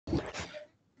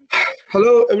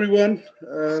Hello, everyone.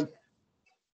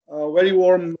 Very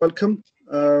warm welcome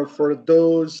for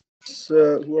those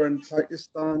who are in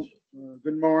Pakistan.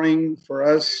 Good morning for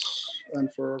us and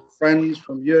for friends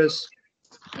from US.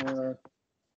 Uh,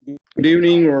 Good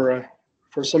evening, or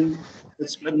for some,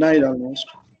 it's midnight almost.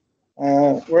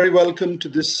 Very welcome to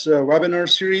this webinar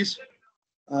series.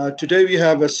 Today we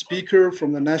have a speaker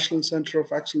from the National Center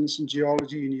of Excellence in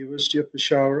Geology, University of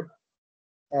Peshawar,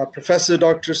 Professor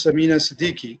Dr. Samina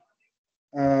Siddiqui.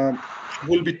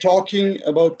 We'll be talking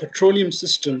about petroleum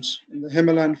systems in the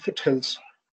Himalayan foothills,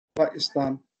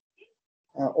 Pakistan,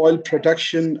 oil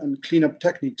production and cleanup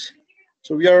techniques.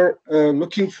 So we are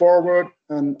looking forward,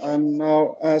 and I'm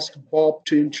now asked Bob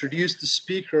to introduce the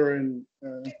speaker and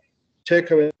take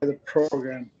away the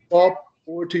program. Bob,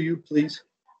 over to you, please.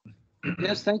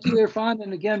 Yes, thank you, Irfan.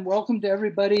 And again, welcome to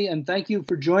everybody, and thank you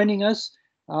for joining us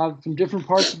from different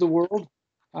parts of the world.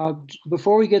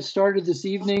 Before we get started this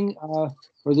evening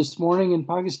or this morning in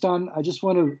Pakistan, I just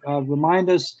want to remind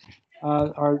us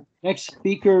our next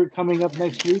speaker coming up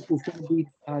next week is going to be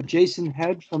Jason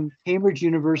Head from Cambridge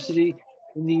University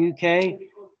in the UK,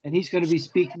 and he's going to be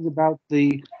speaking about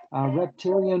the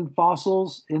reptilian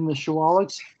fossils in the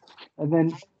Shuwaliks. And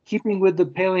then keeping with the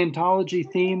paleontology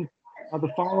theme,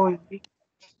 the following week,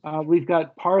 we've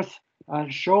got Parth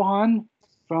Chauhan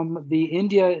from the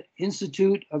India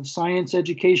Institute of Science,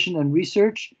 Education and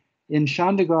Research in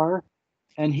Chandigarh,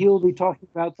 and he will be talking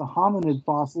about the hominid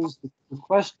fossils, the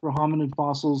quest for hominid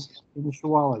fossils in the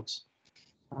Shuwaliks.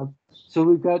 So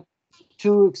we've got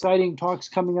two exciting talks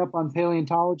coming up on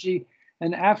paleontology,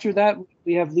 and after that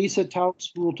we have Lisa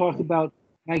Taus, who will talk about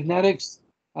magnetics.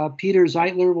 Peter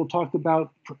Zeitler will talk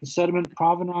about sediment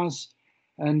provenance,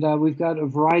 and we've got a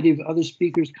variety of other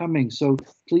speakers coming. So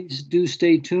please do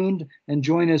stay tuned and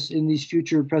join us in these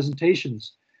future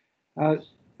presentations.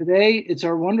 Today, it's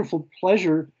our wonderful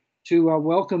pleasure to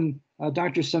welcome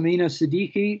Dr. Samina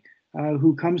Siddiqui,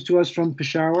 who comes to us from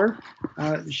Peshawar.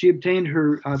 She obtained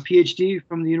her PhD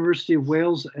from the University of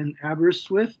Wales in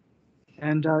Aberystwyth,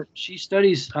 and she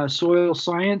studies soil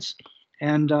science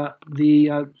and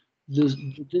the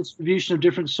distribution of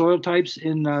different soil types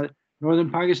in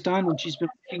northern Pakistan, and she's been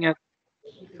looking at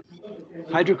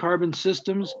hydrocarbon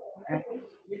systems and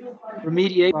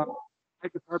remediate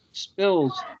hydrocarbon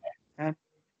spills. And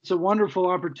it's a wonderful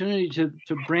opportunity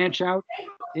to branch out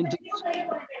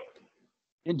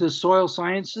into soil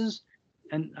sciences.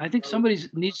 And I think somebody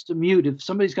needs to mute. If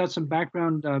somebody's got some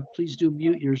background, please do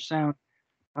mute your sound.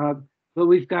 But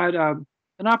we've got an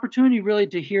opportunity really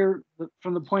to hear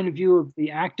from the point of view of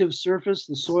the active surface,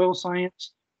 the soil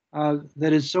science,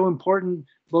 that is so important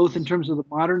both in terms of the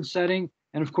modern setting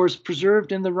and of course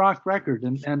preserved in the rock record.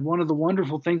 And one of the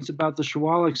wonderful things about the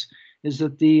Shuwaliks is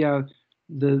that the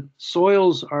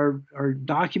soils are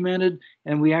documented,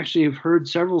 and we actually have heard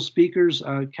several speakers,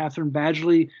 Catherine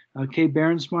Badgley, Kay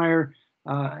Berensmeyer,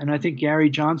 and I think Gary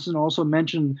Johnson also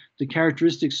mentioned the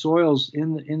characteristic soils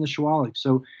in the Shuwaliks.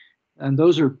 So, and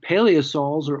those are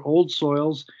paleosols or old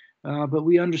soils, but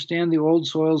we understand the old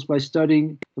soils by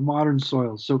studying the modern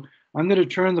soils. So I'm going to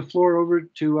turn the floor over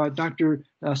to Dr.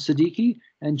 Siddiqui,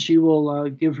 and she will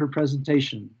give her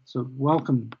presentation. So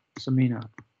welcome, Samina.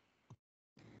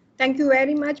 Thank you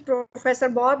very much, Professor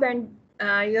Bob and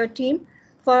your team,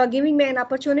 for giving me an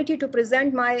opportunity to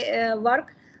present my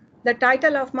work. The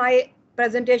title of my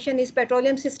presentation is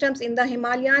Petroleum Systems in the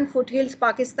Himalayan Foothills,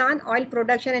 Pakistan, Oil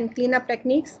Production and Cleanup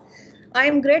Techniques. I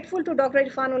am grateful to Dr.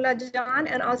 Irfanullah Jan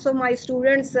and also my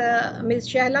students, Ms.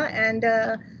 Shehla and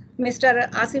Mr.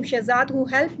 Asim Shehzad, who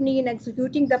helped me in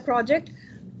executing the project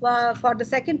for the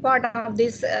second part of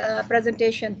this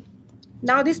presentation.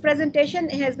 Now, this presentation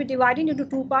has been divided into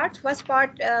two parts. First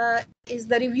part is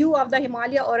the review of the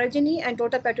Himalaya orogeny and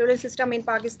total petroleum system in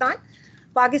Pakistan.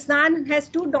 Pakistan has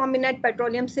two dominant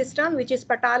petroleum systems, which is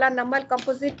Patala Namal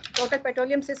composite total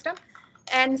petroleum system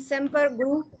and Semper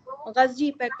Group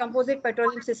Ghazji composite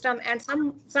petroleum system. And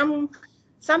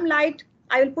some light,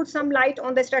 I will put some light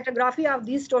on the stratigraphy of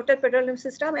these total petroleum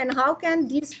system and how can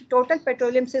these total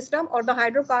petroleum system or the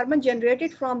hydrocarbon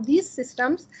generated from these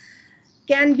systems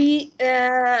can be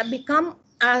become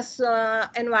as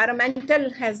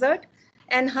environmental hazard,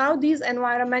 and how these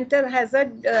environmental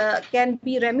hazard can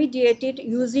be remediated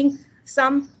using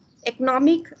some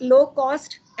economic, low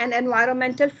cost and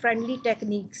environmental friendly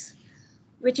techniques,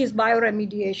 which is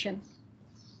bioremediation.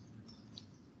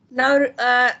 Now,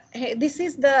 this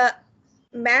is the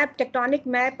map, tectonic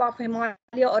map of Himalaya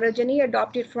orogeny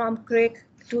adopted from Craig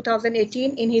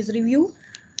 2018 in his review.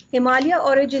 Himalaya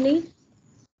orogeny,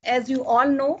 as you all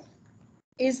know,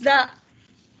 has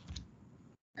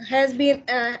been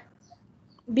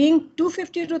being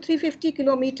 250 to 350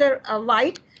 kilometer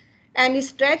wide and is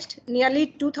stretched nearly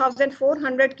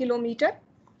 2,400 kilometer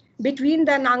between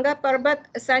the Nanga Parbat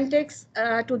Santiks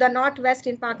to the northwest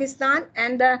in Pakistan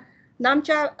and the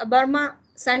Namcha Burma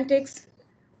Santiks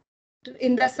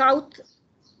in the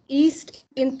southeast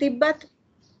in Tibet,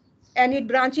 and it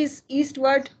branches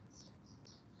eastward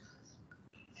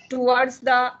towards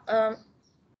the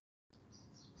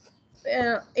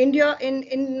India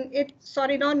in it,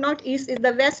 sorry, no, not east, is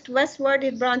the westward.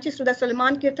 It branches to the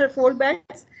Salman Kirthar fold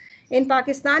belts in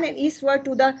Pakistan and eastward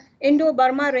to the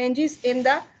Indo-Burma ranges in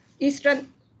the eastern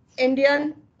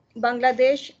Indian,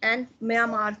 Bangladesh and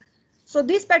Myanmar. So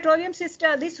this petroleum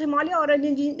system, this Himalaya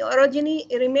orogeny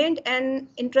remained an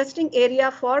interesting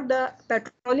area for the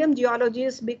petroleum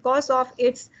geologists because of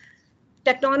its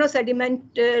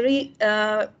tectono-sedimentary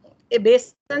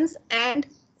basins and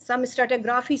some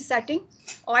stratigraphy setting,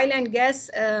 oil and gas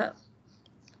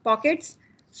pockets,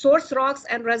 source rocks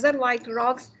and reservoir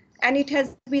rocks, and it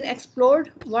has been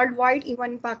explored worldwide,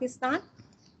 even in Pakistan.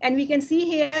 And we can see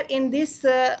here in this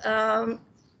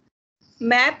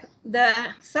map, the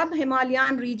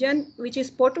sub-Himalayan region, which is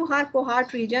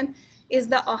Potuhar-Pohat region, is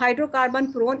the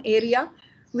hydrocarbon prone area,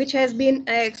 which has been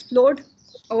explored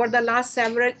over the last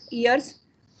several years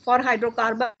for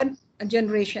hydrocarbon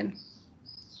generation.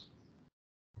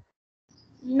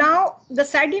 Now, the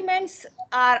sediments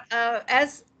are,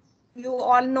 as you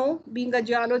all know, being a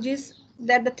geologist,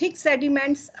 that the thick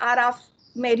sediments are of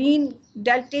marine,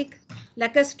 deltic,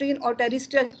 lacustrine or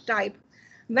terrestrial type.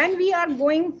 When we are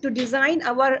going to design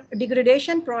our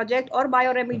degradation project or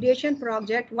bioremediation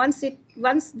project, once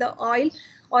the oil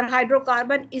or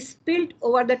hydrocarbon is spilled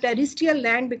over the terrestrial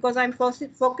land, because I'm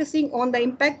focusing on the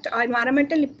impact,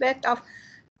 environmental impact of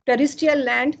terrestrial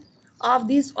land of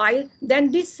this oil,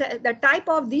 then the type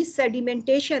of this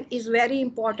sedimentation is very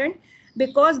important,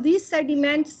 because these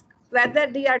sediments, whether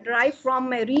they are derived from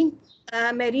marine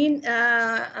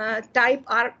type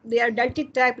or they are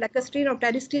deltic type, lacustrine or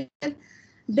terrestrial,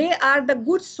 they are the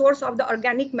good source of the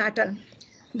organic matter.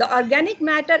 The organic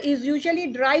matter is usually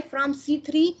derived from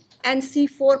C3 and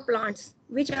C4 plants,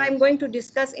 which I am going to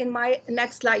discuss in my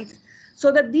next slide.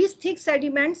 So that these thick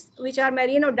sediments, which are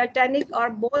marine or deltanic or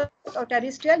both or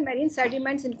terrestrial marine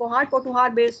sediments in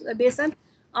Potuhar basin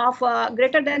of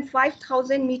greater than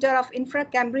 5,000 meter of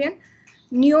infracambrian,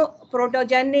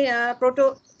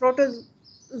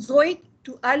 protozoic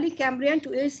to early Cambrian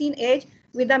to Eocene age,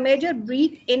 with a major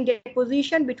breach in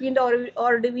deposition between the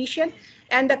Ordovician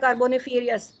and the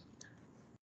Carboniferous.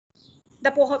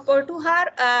 The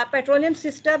Potuhar petroleum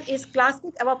system is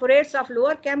classic evaporates of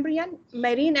lower Cambrian,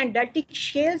 marine and deltic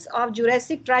shales of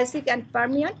Jurassic, Triassic and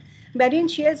Permian, marine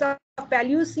shales of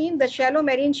Paleocene, the shallow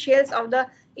marine shales of the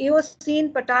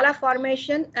Eocene Patala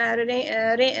formation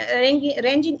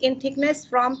ranging in thickness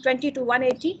from 20 to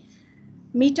 180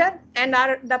 meter and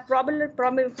are the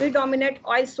predominant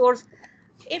oil source.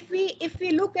 If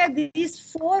we look at these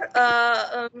four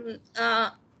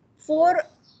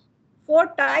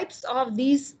types of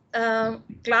these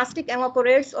clastic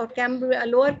evaporates or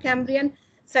lower Cambrian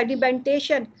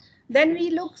sedimentation, then we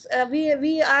look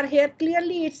we are here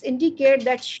clearly it's indicate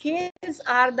that shales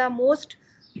are the most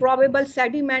probable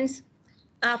sediments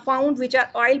found which are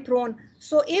oil prone.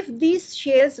 So if these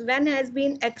shales, when has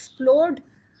been explored,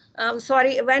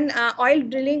 when oil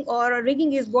drilling or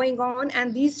rigging is going on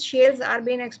and these shales are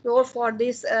being explored for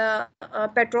this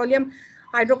petroleum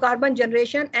hydrocarbon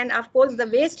generation, and of course the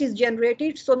waste is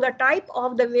generated, so the type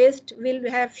of the waste will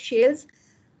have shales,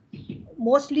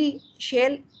 mostly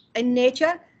shale in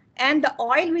nature, and the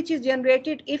oil which is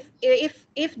generated,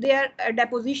 if their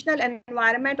depositional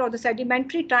environment or the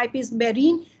sedimentary type is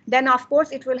marine, then of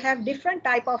course it will have different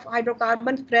type of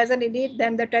hydrocarbons present in it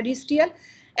than the terrestrial,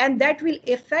 and that will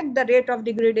affect the rate of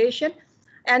degradation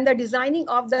and the designing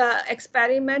of the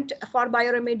experiment for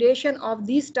bioremediation of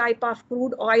these type of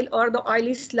crude oil or the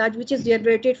oily sludge which is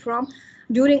generated from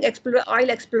during oil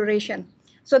exploration.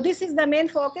 So this is the main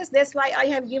focus. That's why I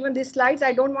have given these slides.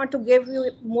 I don't want to give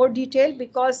you more detail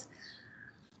because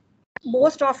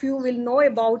most of you will know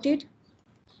about it.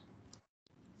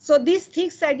 So these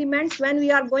thick sediments, when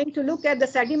we are going to look at the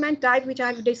sediment type, which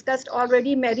I have discussed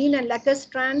already, marine and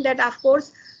lacustrine, that of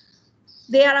course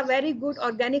they are a very good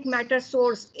organic matter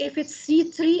source. If it's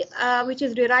C3, which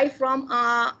is derived from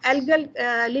algal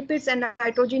lipids and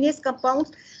nitrogenous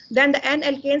compounds, then the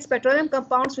N-alkanes, petroleum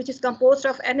compounds, which is composed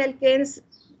of N-alkanes,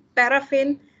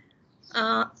 paraffin,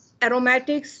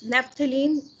 aromatics,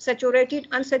 naphthalene, saturated,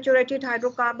 unsaturated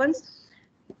hydrocarbons.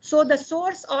 So the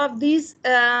source of these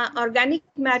organic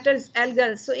matter is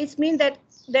algal. So it means that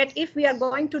if we are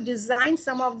going to design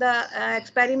some of the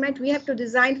experiment, we have to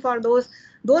design for those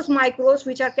those microbes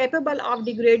which are capable of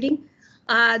degrading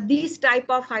these type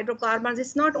of hydrocarbons.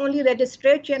 It's not only that the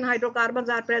straight chain hydrocarbons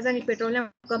are present in petroleum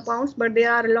compounds, but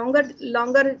there are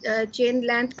longer chain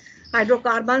length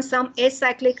hydrocarbons, some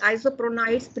acyclic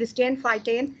isoprenoids, pristine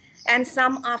phytane, and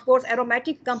some, of course,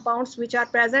 aromatic compounds which are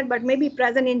present, but may be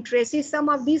present in traces. Some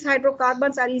of these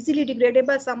hydrocarbons are easily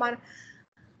degradable, some are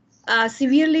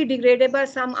severely degradable,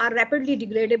 some are rapidly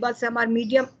degradable, some are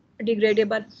medium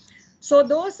degradable. So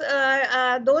those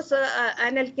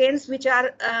analkanes which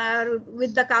are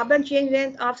with the carbon chain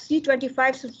length of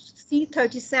C25 to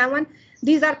C37,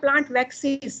 these are plant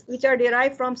waxes which are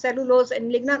derived from cellulose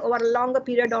and lignin over a longer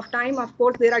period of time. Of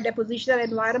course, there are depositional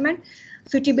environment,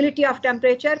 suitability of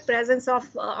temperature, presence of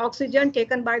oxygen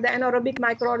taken by the anaerobic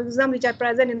microorganisms which are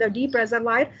present in the deep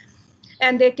reservoir,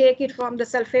 and they take it from the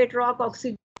sulfate rock,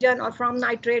 oxygen, or from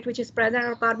nitrate which is present,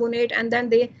 or carbonate, and then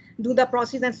they do the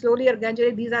process, and slowly or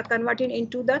gradually these are converted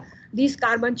into these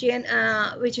carbon chain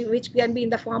which can be in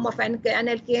the form of an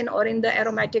alkane or in the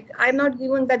aromatic. I'm not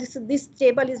giving that this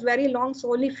table is very long,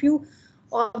 so only few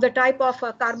of the type of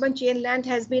carbon chain length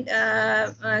has been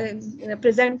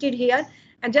presented here,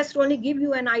 and just only give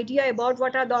you an idea about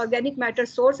what are the organic matter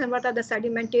source and what are the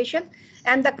sedimentation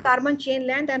and the carbon chain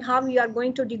length and how we are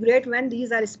going to degrade when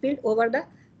these are spilled over the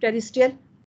terrestrial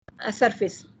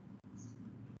surface.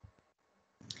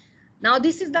 Now,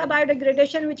 this is the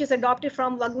biodegradation which is adopted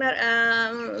from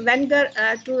Wenger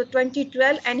to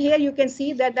 2012, and here you can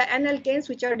see that the N-alkanes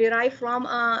which are derived from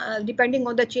depending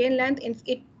on the chain length,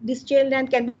 this chain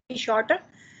length can be shorter.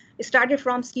 It started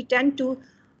from C10 to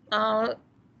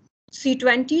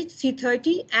C20,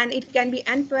 C30, and it can be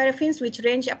N-paraffins which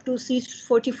range up to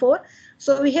C44.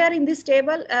 So here in this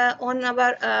table on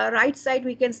our right side,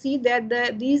 we can see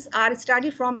that these are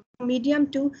started from medium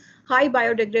to high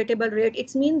biodegradable rate.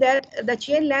 It means that the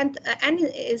chain length and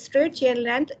straight chain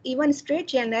length, even straight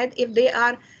chain length, if they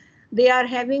are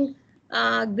having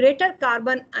greater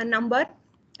carbon number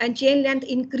and chain length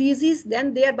increases,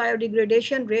 then their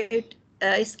biodegradation rate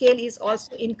scale is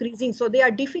also increasing. So they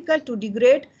are difficult to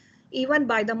degrade even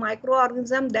by the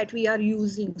microorganism that we are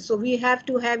using. So we have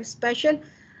to have special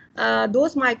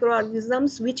those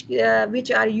microorganisms which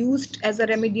are used as a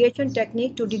remediation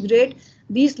technique to degrade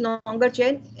these longer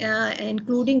chain,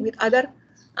 including with other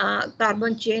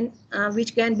carbon chain,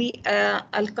 which can be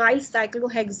alkyl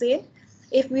cyclohexane.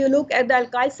 If we look at the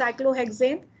alkyl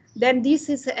cyclohexane, then this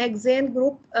is hexane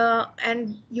group,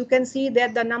 and you can see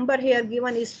that the number here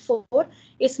given is 4.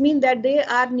 It means that they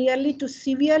are nearly to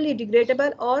severely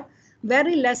degradable or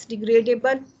very less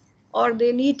degradable, or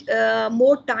they need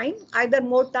more time, either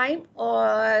more time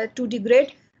or to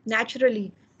degrade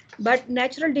naturally. But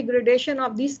natural degradation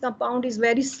of this compound is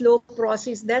very slow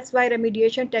process. That's why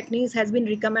remediation techniques has been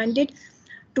recommended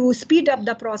to speed up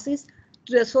the process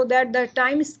so that the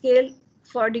time scale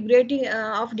for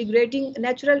degrading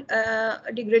natural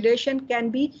degradation can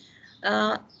be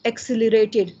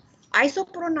accelerated.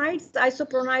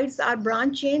 Isoprenoids are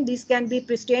branch chain. These can be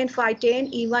pristine, phytane,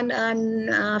 even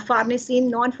farnesene,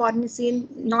 non-farnesene,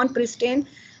 non-pristine,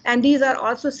 and these are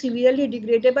also severely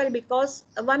degradable, because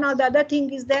one or the other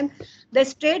thing is then the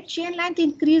straight chain length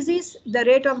increases, the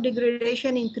rate of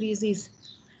degradation increases.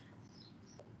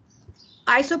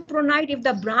 Isoprenoid, if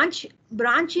the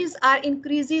branches are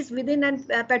increases within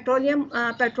a petroleum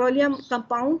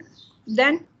compound,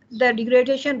 then the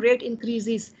degradation rate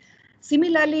increases.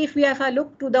 Similarly, if we have a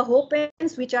look to the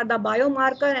hopens, which are the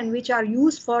biomarker and which are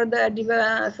used for the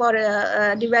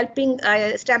developing,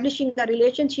 establishing the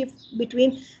relationship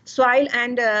between soil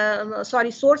and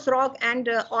source rock and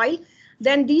oil,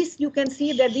 then these you can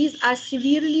see that these are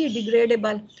severely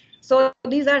degradable. So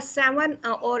these are 7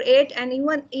 or 8, and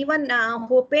even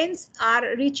hopens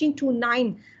are reaching to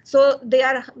 9. So they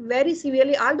are very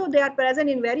severely, although they are present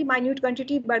in very minute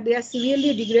quantity, but they are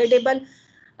severely degradable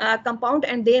compound,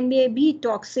 and they may be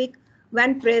toxic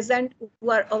when present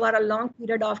over a long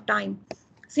period of time.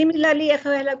 Similarly, if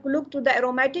I look to the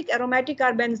aromatic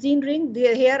are benzene ring.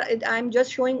 Here I'm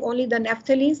just showing only the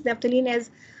naphthalenes. Naphthalene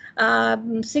has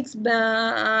 6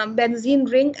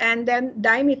 benzene ring, and then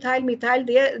dimethyl, methyl,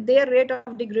 their rate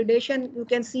of degradation you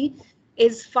can see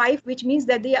is 5, which means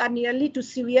that they are nearly to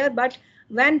severe. But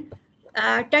when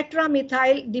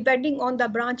tetramethyl, depending on the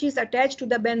branches attached to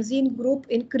the benzene group,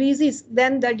 increases,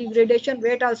 then the degradation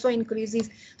rate also increases.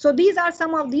 So these are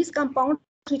some of these compounds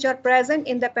which are present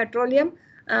in the petroleum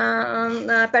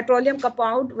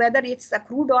compound, whether it's a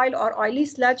crude oil or oily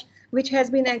sludge, which has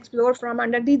been explored from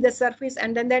underneath the surface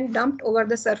and then dumped over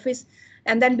the surface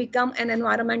and then become an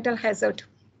environmental hazard.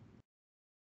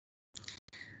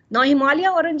 Now,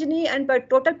 Himalaya orogeny and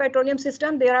total petroleum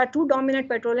system, there are two dominant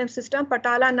petroleum systems,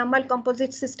 Patala Namal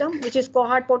composite system, which is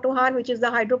Kohat Potohar, which is the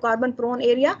hydrocarbon prone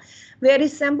area,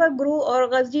 whereas Sember Gru or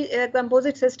Ghazji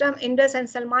composite system, Indus and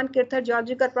Salman Kirthar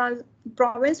geological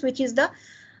province, which is the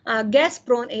gas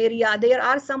prone area. There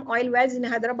are some oil wells in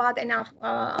Hyderabad and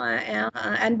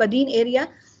Badin area,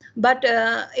 but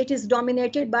it is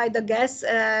dominated by the gas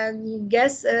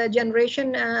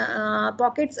generation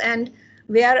pockets, and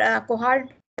where Kohat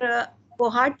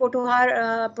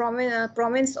Potohar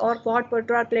province or Kohat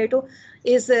Potohar plateau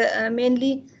is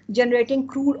mainly generating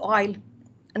crude oil.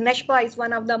 Neshpa is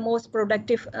one of the most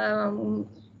productive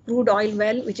crude oil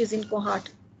well, which is in Kohat.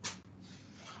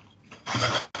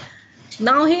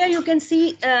 Now here you can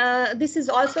see this is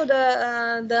also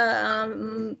the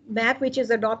map which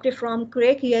is adopted from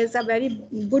Craig. He has a very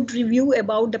good review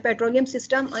about the petroleum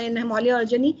system in Himalaya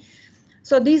orogeny.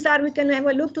 So these are, we can have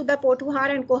a look to the Potohar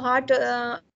and Kohat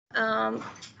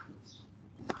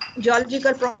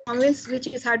geological province, which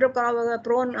is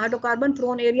hydrocarbon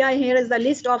prone area. Here is the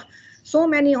list of so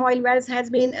many oil wells has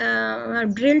been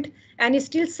drilled, and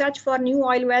still search for new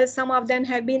oil wells. Some of them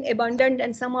have been abandoned,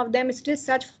 and some of them still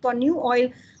search for new oil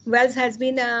wells has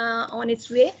been on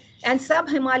its way. And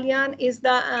Sub-Himalayan is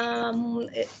the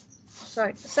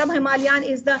Sub-Himalayan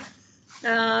is the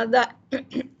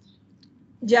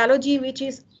geology which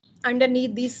is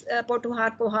underneath this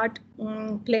Potohar Kohat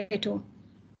plateau.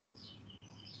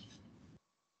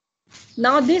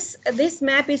 Now this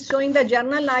map is showing the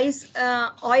generalized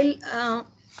oil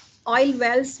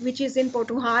wells which is in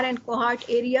Potohar and Kohat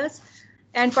areas,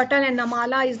 and Patal and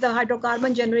Namala is the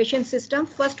hydrocarbon generation system.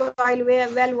 First oil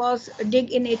well was dig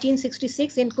in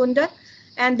 1866 in Kundar,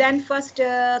 and then first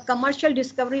commercial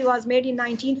discovery was made in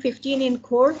 1915 in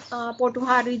Khor,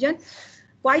 Potohar region.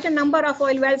 Quite a number of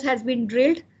oil wells has been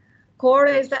drilled. Core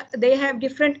is they have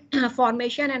different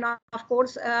formation, and of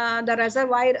course the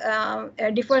reservoir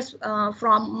differs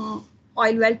from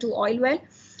oil well to oil well,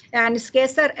 and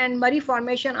Skaser and Murray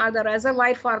formation are the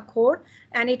reservoir for core,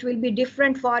 and it will be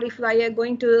different for if I are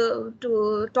going to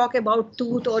talk about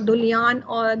Tooth or Dulian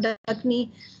or Dakni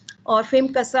or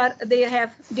Fimkasar. They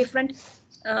have different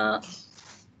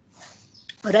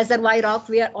reservoir rock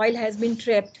where oil has been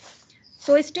trapped.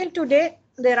 So still today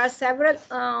there are several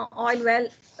oil well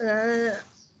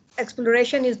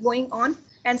exploration is going on,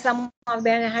 and some of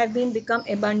them have been become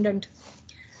abundant.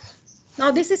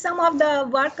 Now this is some of the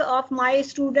work of my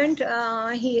student,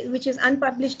 which is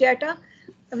unpublished data.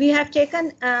 We have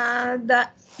taken the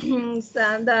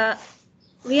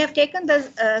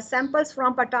samples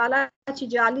from Patala,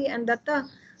 Chijali, and Datta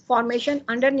formation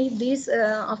underneath these.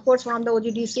 Of course, from the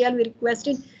OGDCL we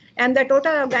requested, and the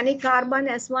total organic carbon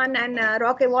S1 and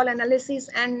rock wall analysis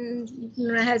and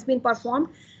has been performed.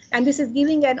 And this is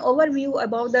giving an overview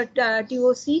about the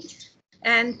TOC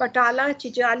and Patala,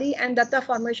 Chijali, and Datta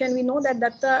formation. We know that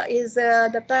Datta is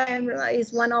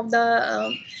one of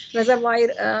the reservoir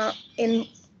in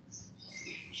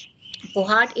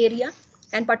Kohat area,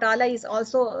 and Patala is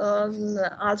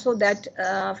also that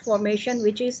formation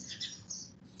which is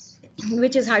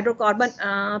hydrocarbon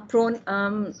prone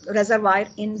reservoir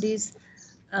in this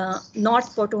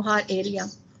North Potohar area.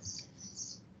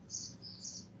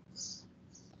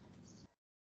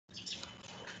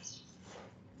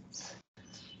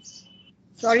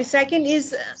 Sorry, second is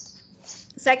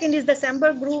the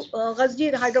Sember Gru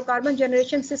Ghazji hydrocarbon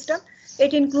generation system.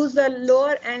 It includes the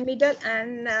lower and middle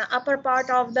and upper part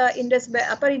of the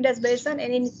upper Indus Basin,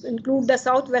 and include the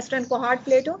southwestern Kohat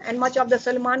Plateau and much of the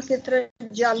Salman Kirthar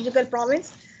geological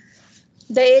province.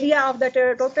 The area of the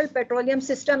total petroleum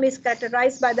system is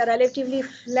characterized by the relatively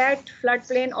flat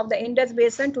floodplain of the Indus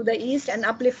Basin to the east, and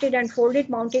uplifted and folded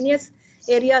mountainous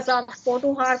areas of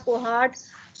Potohar, Kohat,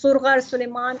 Surghar,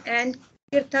 Suleiman, and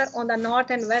Kirthar on the north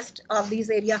and west of these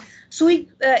areas.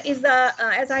 S.E.Diqui is the,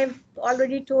 as I've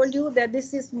already told you, that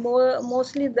this is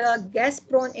mostly the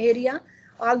gas-prone area.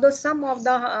 Although some of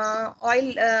the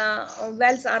oil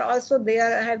wells are also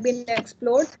there, have been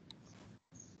explored.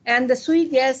 And the Sui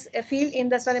gas field in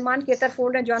the Salman Kirthar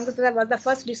Fold and John Kirthar was the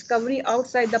first discovery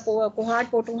outside the Kohat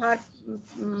Potohar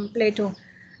plateau.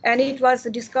 And it was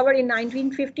discovered in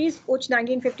 1950s, Uch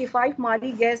 1955,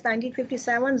 Mali gas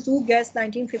 1957, Zoo gas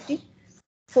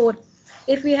 1954.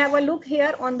 If we have a look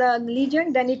here on the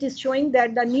legend, then it is showing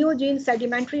that the Neogene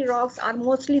sedimentary rocks are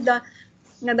mostly the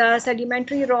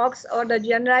sedimentary rocks or the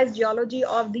generalized geology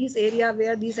of these areas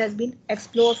where this has been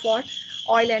explored for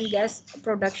oil and gas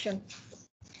production.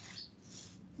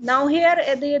 Now here,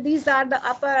 these are the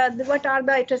what are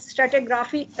the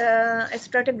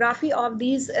stratigraphy of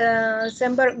these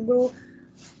Sember Gru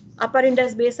Upper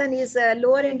Indus Basin is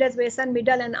lower Indus Basin,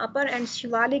 middle and upper, and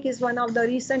Shivalik is one of the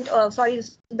recent,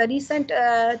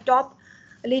 top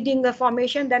leading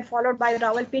formation, then followed by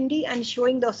Rawalpindi, and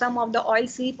showing some of the oil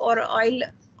seep or oil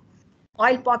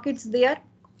pockets there.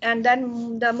 And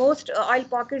then the most oil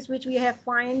pockets which we have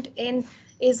found in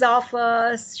is of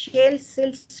shale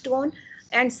siltstone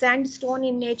and sandstone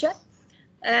in nature.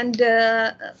 And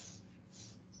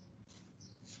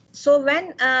so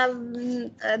when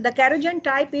the Karajan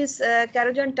type is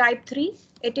Karajan type 3,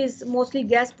 it is mostly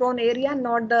gas prone area,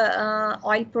 not the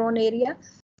oil prone area.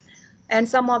 And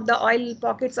some of the oil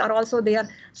pockets are also there.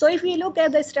 So if we look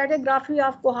at the stratigraphy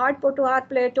of Kohad Potohar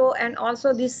Plateau and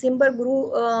also this Simber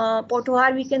Guru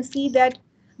Potohar, we can see that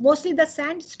mostly the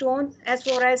sandstone, as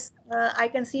far as I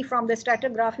can see from the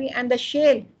stratigraphy, and the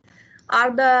shale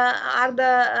are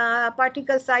the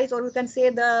particle size, or we can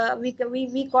say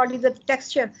we call it the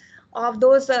texture of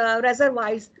those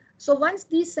reservoirs. So once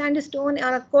these sandstone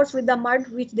are, of course, with the mud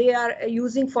which they are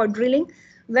using for drilling,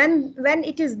 when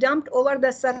it is dumped over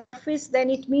the surface, then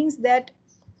it means that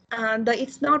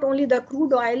it's not only the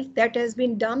crude oil that has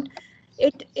been dumped,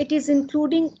 it is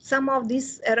including some of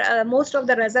this most of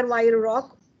the reservoir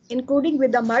rock, including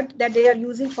with the mud that they are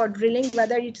using for drilling,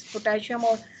 whether it's potassium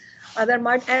or other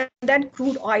mud, and then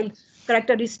crude oil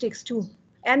characteristics too.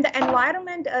 And the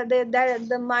environment,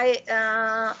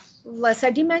 my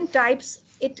sediment types,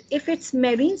 if it's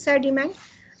marine sediment,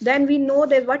 then we know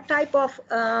that what type of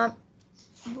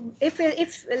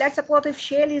if let's suppose if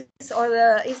shale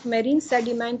is marine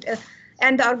sediment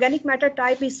and the organic matter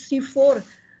type is C4,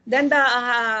 then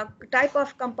the type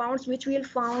of compounds which we'll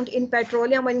found in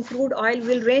petroleum and crude oil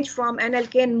will range from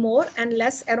NLK and more, and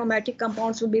less aromatic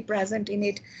compounds will be present in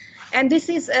it. And this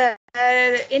is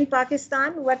in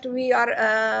Pakistan what we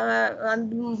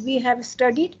have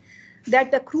studied, that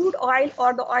the crude oil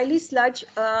or the oily sludge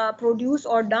produced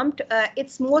or dumped,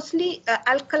 it's mostly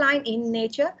alkaline in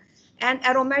nature, and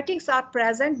aromatics are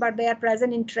present, but they are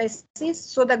present in traces.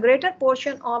 So the greater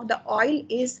portion of the oil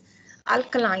is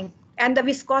alkaline, and the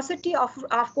viscosity of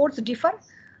course differ.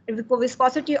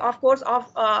 Viscosity of course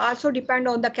also depend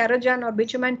on the Karajan or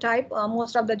bitumen type.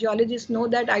 Most of the geologists know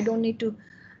that. I don't need to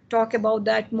talk about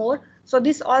that more. So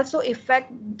this also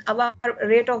affect our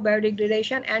rate of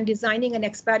biodegradation and designing an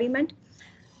experiment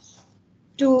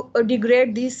to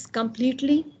degrade this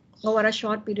completely over a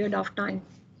short period of time.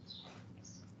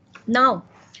 Now,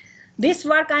 this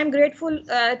work I am grateful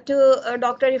to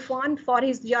Dr. Irfan for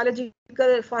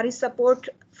his support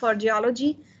for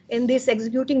geology in this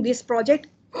executing this project,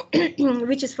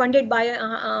 which is funded by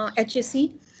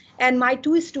HSE, and my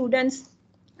two students.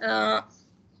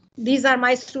 These are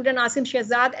my student Asim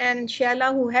Shehzad and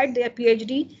Shaila, who had their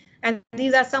PhD, and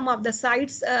these are some of the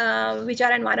sites which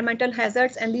are environmental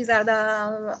hazards, and these are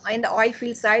the in the oil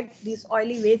field side, this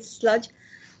oily waste sludge,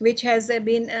 which has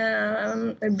been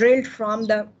drilled from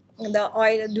the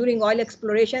oil during oil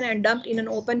exploration and dumped in an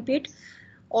open pit.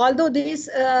 Although this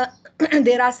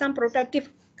there are some protective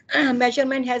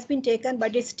measurement has been taken,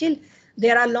 but it's still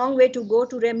there are a long way to go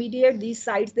to remediate these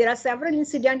sites. There are several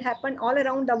incidents happen all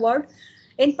around the world.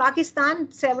 In Pakistan,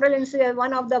 several incidents.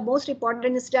 One of the most important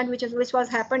incident which was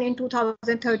happened in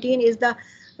 2013 is the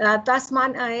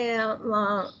Tasman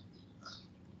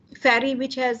ferry,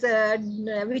 which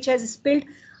has spilled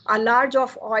a large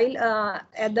of oil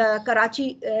at the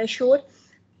Karachi shore,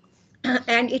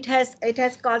 and it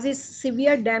has causes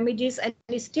severe damages, and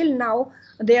still now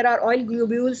there are oil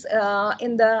globules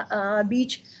in the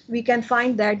beach. We can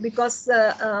find that because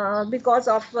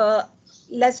of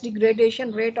less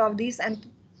degradation rate of these, and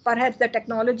perhaps the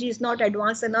technology is not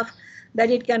advanced enough that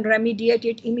it can remediate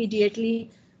it immediately,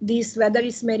 these, whether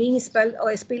it's marine spill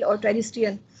or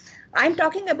terrestrial. I'm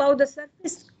talking about the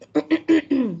surface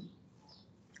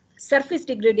surface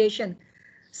degradation.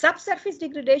 Subsurface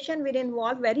degradation will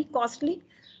involve very costly,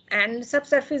 and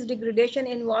subsurface degradation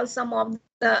involves some of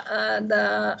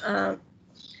the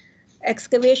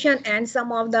excavation and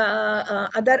some of the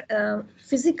other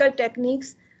physical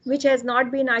techniques which has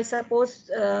not been, I suppose,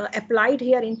 applied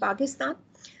here in Pakistan.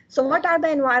 So what are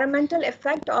the environmental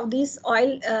effect of this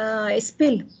oil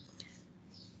spill?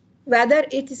 Whether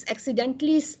it is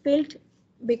accidentally spilled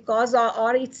because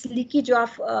or it's leakage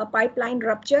of pipeline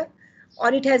rupture,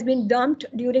 or it has been dumped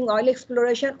during oil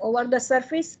exploration over the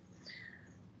surface.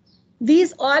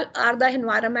 These all are the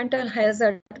environmental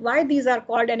hazard. Why these are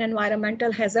called an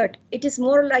environmental hazard? It is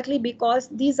more likely because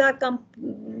these are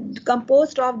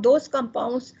composed of those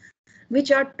compounds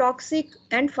which are toxic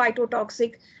and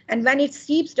phytotoxic, and when it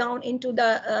seeps down into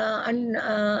the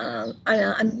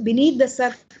beneath the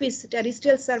surface,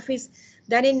 terrestrial surface,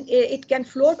 then it can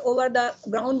float over the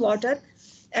groundwater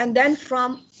and then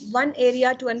from one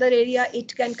area to another area,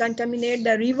 it can contaminate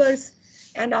the rivers,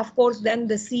 and of course then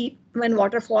the sea, when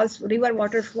river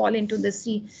water fall into the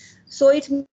sea. So it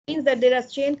means that there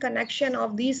is chain connection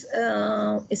of these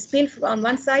spill from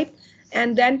one side,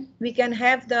 and then we can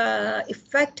have the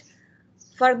effect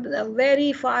for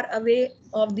very far away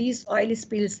of these oil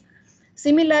spills.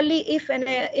 Similarly, if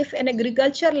an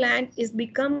agriculture land is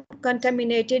become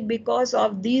contaminated because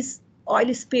of these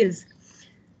oil spills,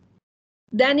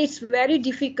 then it's very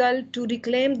difficult to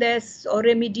reclaim this or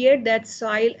remediate that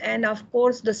soil. And of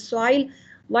course the soil,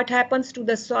 what happens to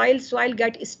the soil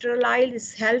get sterile,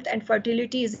 its health and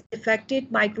fertility is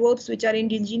affected, microbes which are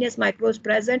indigenous microbes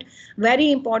present,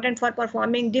 very important for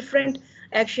performing different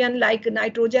action like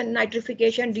nitrogen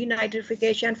nitrification,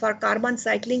 denitrification, for carbon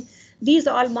cycling. These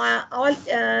all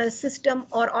system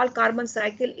or all carbon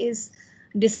cycle is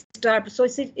disturbed. So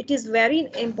it is very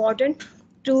important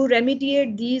to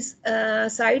remediate these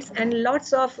sites, and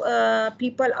lots of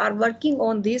people are working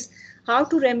on this, how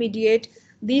to remediate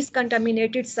these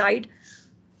contaminated sites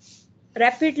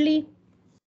rapidly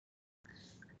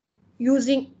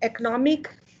using economic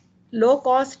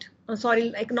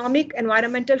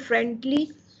environmental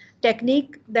friendly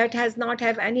technique that has not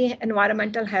have any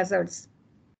environmental hazards.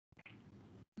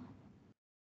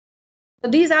 So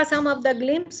these are some of the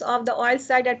glimpses of the oil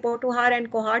site at Potohar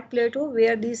and Kohart Plateau,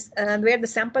 where the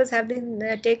samples have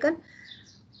been taken.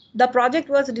 The project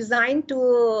was designed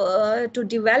to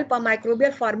develop a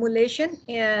microbial formulation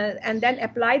and then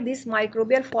apply this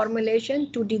microbial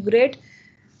formulation to degrade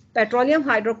petroleum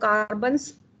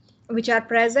hydrocarbons which are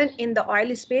present in the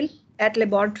oil spill at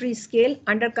laboratory scale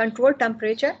under controlled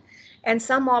temperature, and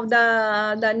some of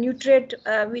the nutrient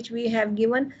which we have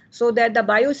given, so that the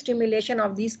biostimulation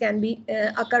of these can be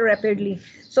occur rapidly.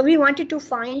 So we wanted to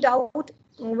find out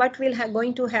what will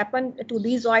going to happen to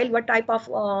these oil, what type of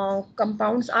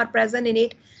compounds are present in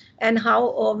it, and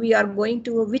how we are going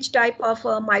to, which type of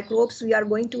microbes we are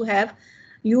going to have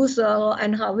use,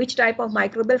 and which type of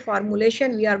microbial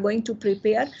formulation we are going to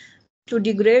prepare to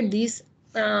degrade these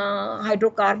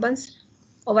hydrocarbons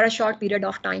over a short period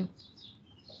of time.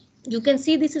 You can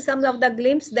see this is some of the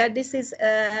glimpse that this is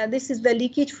the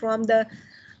leakage from the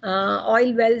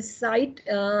oil well site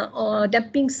or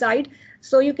dumping site.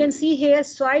 So you can see here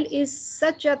soil is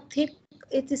such a thick,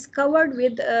 it is covered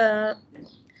with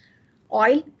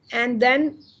oil, and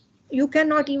then you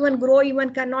cannot even grow,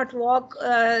 even cannot walk.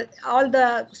 All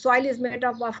the soil is made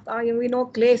up of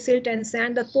clay, silt and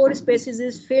sand. The pore spaces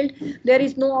is filled, there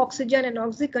is no oxygen, and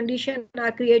oxy condition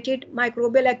are created.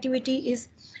 Microbial activity is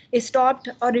stopped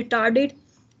or retarded,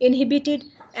 inhibited,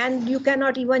 and you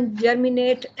cannot even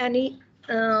germinate any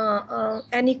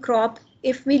crop.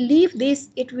 If we leave this,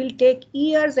 it will take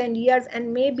years and years,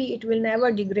 and maybe it will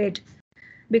never degrade,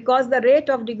 because the rate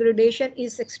of degradation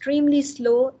is extremely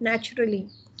slow naturally.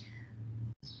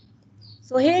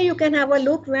 So here you can have a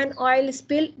look when oil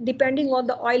spill, depending on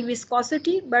the oil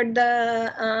viscosity, but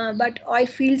oil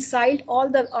field site, all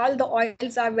the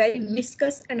oils are very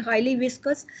viscous and highly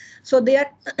viscous. So their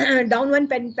downward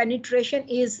penetration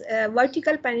is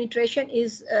vertical penetration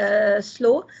is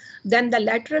slow. Then the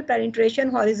lateral penetration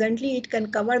horizontally, it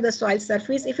can cover the soil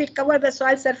surface. If it covers the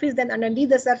soil surface, then underneath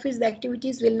the surface the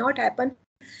activities will not happen,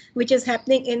 which is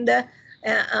happening in the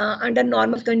under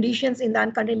normal conditions in the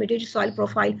uncontaminated soil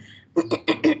profile.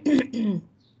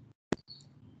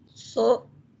 So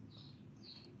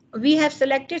we have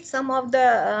selected some of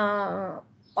the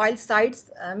oil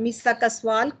sites, Misa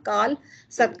Kaswal, Kal,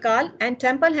 Satkal, and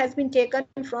Temple has been taken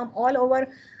from all over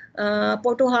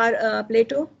Potohar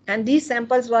Plateau, and these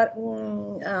samples were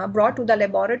brought to the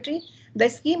laboratory. The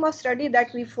scheme of study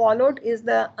that we followed is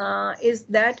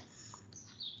that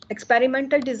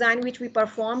experimental design which we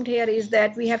performed here is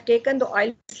that we have taken the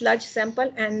oil sludge sample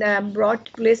and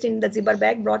placed in the zipper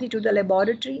bag, brought it to the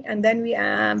laboratory, and then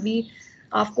we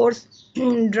of course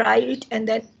dry it, and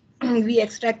then we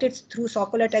extract it through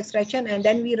succulent extraction, and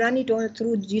then we run it on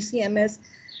through GCMS.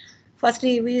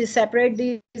 Firstly, we separate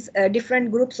these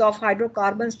different groups of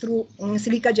hydrocarbons through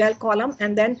silica gel column,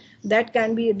 and then that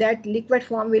liquid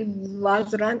form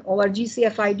was run over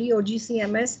GCFID or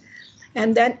GCMS,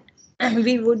 and then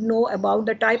we would know about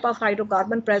the type of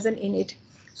hydrocarbon present in it.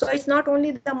 So it's not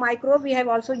only the microbe, we have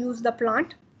also used the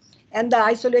plant, and the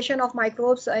isolation of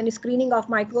microbes and screening of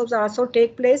microbes also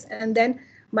take place, and then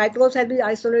microbes have been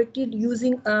isolated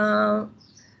using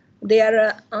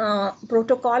their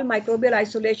protocol microbial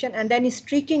isolation, and then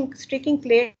streaking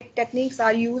plate techniques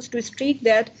are used to streak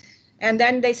that, and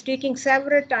then the streaking,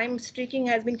 several times streaking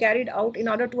has been carried out in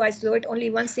order to isolate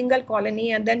only one single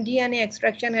colony, and then DNA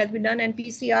extraction has been done, and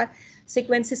PCR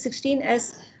sequences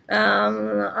 16S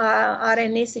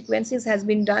RNA sequences has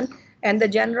been done, and the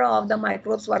genera of the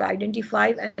microbes were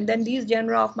identified, and then these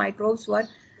genera of microbes were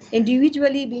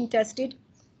individually being tested,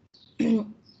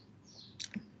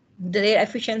 their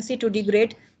efficiency to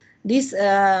degrade these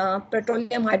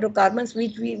petroleum hydrocarbons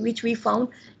which we found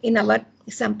in our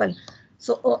sample.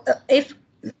 So if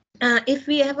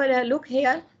we have a look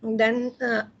here, then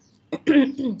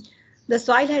the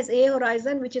soil has A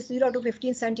horizon, which is 0 to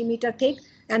 15 centimeter thick,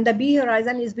 and the B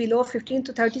horizon is below 15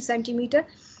 to 30 centimeter.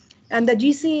 And the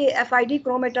GCFID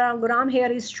chromatogram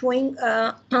here is showing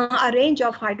a range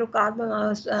of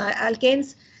hydrocarbons,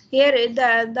 alkanes. Here,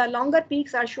 the longer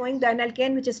peaks are showing the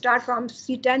alkane, which start from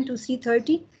C10 to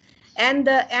C30. And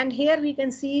here we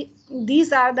can see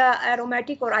these are the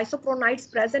aromatic or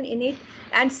isopronites present in it,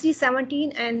 and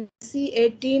C17 and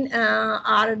C18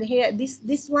 are here.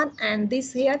 This one and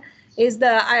this here is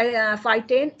the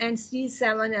phytane and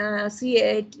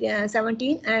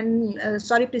C17 and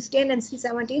sorry, pristane and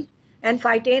C17 and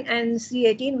phytane and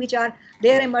C18, which are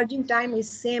their emerging time is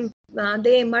same.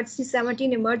 They emerge,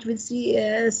 C17 emerge with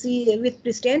with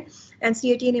pristane, and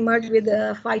C18 emerge with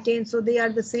phytane. So they are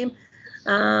the same,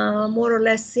 more or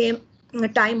less same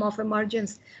time of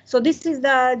emergence. So this is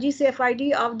the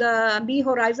GCFID of the B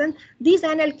horizon. These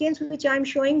N-alkanes which I'm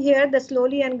showing here, the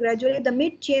slowly and gradually, the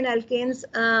mid-chain alkanes,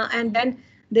 and then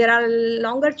there are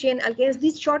longer chain alkanes.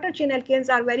 These shorter chain alkanes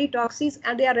are very toxic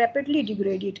and they are rapidly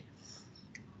degraded.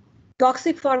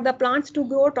 Toxic for the plants to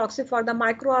grow, toxic for the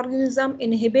microorganism,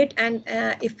 inhibit and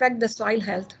affect the soil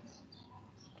health.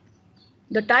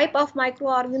 The type of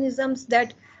microorganisms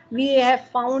that we have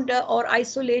found or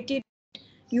isolated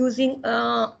using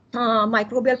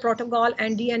microbial protocol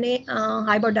and DNA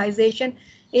hybridization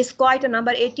is quite a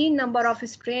number. 18 number of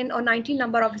strain or 19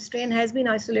 number of strain has been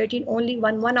isolated. Only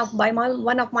one of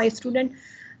my student,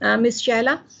 Ms.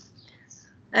 Shaila.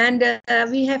 And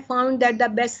we have found that the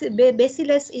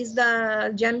Bacillus is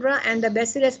the genera, and the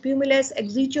Bacillus pumilus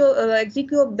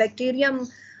execuobacterium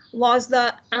was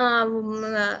the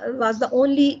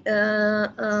only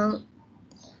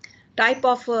type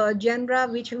of genera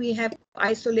which we have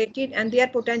isolated, and their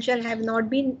potential have not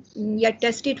been yet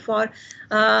tested for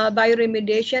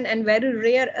bioremediation, and very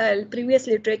rare previous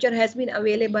literature has been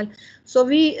available. So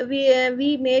we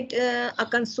made a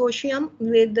consortium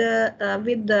with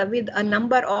a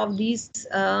number of these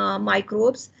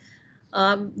microbes.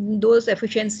 Those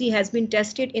efficiency has been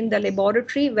tested in the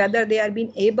laboratory, whether they are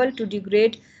being able to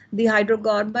degrade the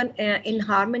hydrocarbon in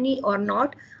harmony or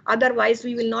not. Otherwise,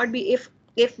 we will not be,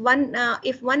 if one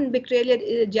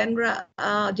bacterial genera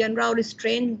or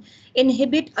strain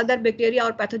inhibit other bacteria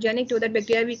or pathogenic to that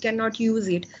bacteria, we cannot use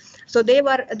it. So they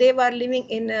were living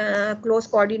in close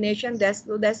coordination.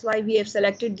 That's why we have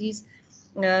selected these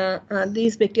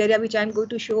bacteria, which I'm going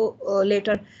to show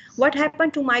later. What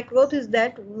happened to microbes is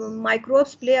that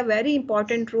microbes play a very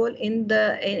important role in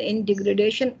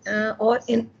degradation or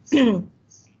in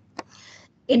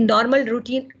in normal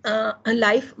routine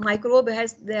life. Microbe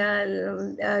has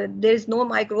there is no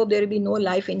microbe, there will be no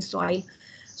life in soil.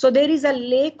 So there is a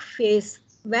lake phase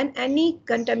when any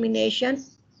contamination,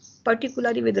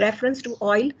 particularly with reference to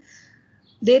oil,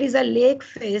 there is a lake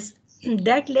phase.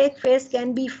 That lake phase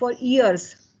can be for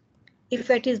years if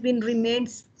it has been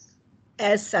remains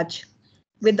as such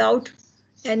without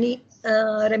any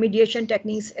remediation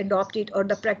techniques adopted or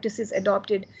the practices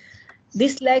adopted.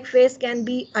 This lake phase can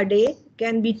be a day,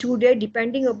 can be 2 days,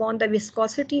 depending upon the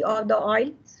viscosity of the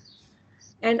oil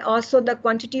and also the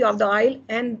quantity of the oil.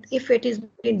 And if it is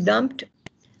being dumped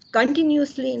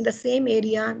continuously in the same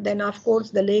area, then of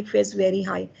course the lake phase very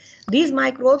high. These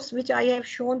microbes, which I have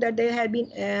shown that they have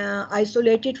been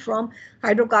isolated from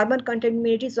hydrocarbon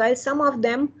contaminated soil, some of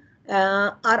them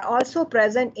are also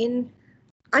present in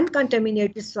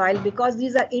uncontaminated soil, because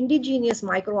these are indigenous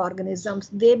microorganisms.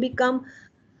 They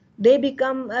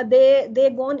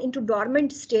go into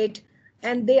dormant state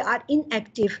and they are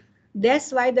inactive.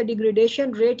 That's why the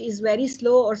degradation rate is very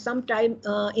slow or sometimes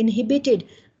inhibited,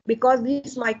 because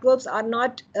these microbes are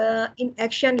not in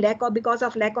action because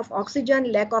of lack of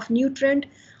oxygen, lack of nutrient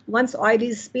once oil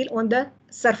is spilled on the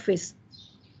surface.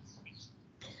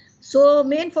 So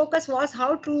main focus was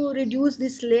how to reduce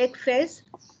this lake phase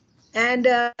and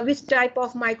which type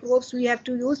of microbes we have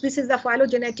to use. This is the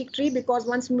phylogenetic tree, because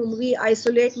once we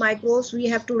isolate microbes, we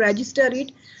have to register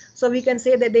it. So we can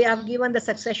say that they have given the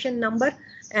succession number,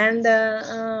 and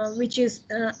which is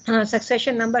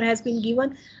succession number has been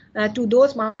given to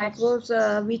those microbes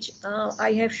which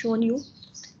I have shown you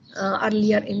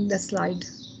earlier in the slide.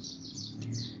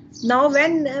 Now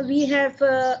when we have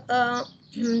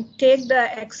take the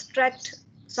extract,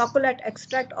 succulent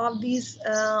extract of these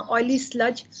oily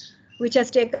sludge, which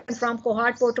has taken from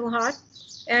cohort Potohar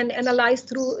and analyzed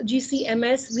through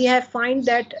GCMS. We have found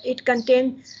that it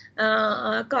contains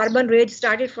carbon range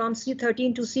started from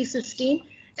C13 to C16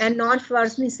 and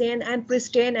non-fluorescent and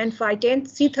pristane and phytane.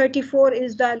 C34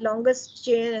 is the longest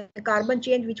chain, carbon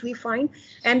chain which we find,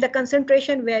 and the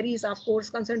concentration varies, of course,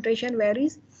 concentration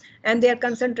varies, and their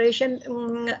concentration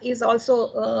is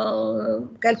also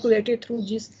calculated through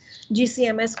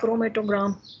GCMS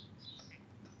chromatogram.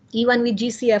 Even with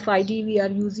GCFID, we are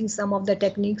using some of the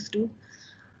techniques to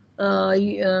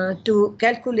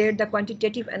calculate the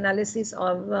quantitative analysis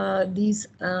of these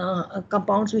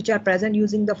compounds which are present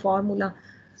using the formula.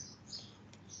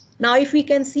 Now, if we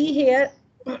can see here,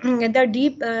 the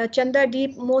deep, Chanda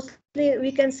deep, mostly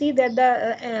we can see that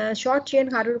the short chain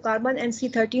hydrocarbon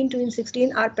NC13 to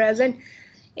N16 are present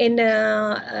in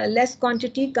less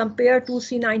quantity compared to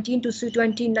C19 to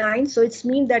C29. So it's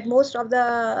mean that most of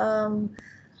the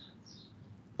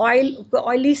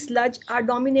oily sludge are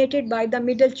dominated by the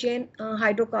middle chain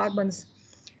hydrocarbons,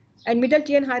 and middle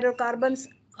chain hydrocarbons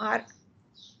are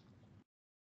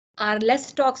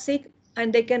less toxic,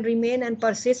 and they can remain and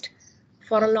persist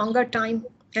for a longer time,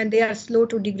 and they are slow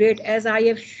to degrade, as I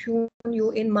have shown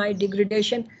you in my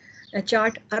degradation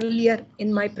chart earlier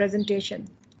in my presentation.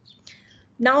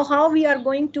 Now, how we are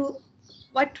going to,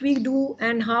 what we do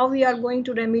and how we are going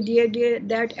to remediate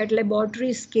that at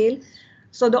laboratory scale.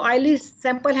 So the oily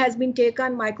sample has been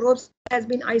taken, microbes has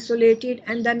been isolated,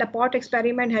 and then the pot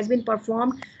experiment has been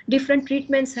performed. Different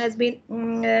treatments has been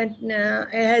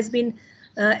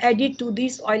added to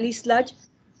this oily sludge.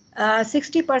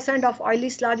 60% of oily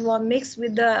sludge was mixed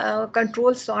with the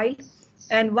control soil,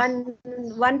 and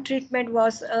one treatment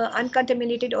was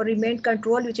uncontaminated or remained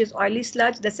controlled, which is oily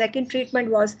sludge. The second treatment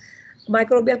was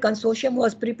microbial consortium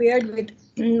was prepared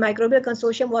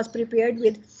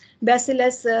with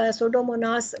Bacillus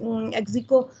Pseudomonas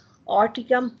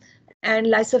exocoorticum and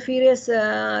Lysophiris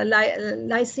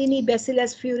Lysini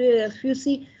Bacillus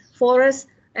fusiforus,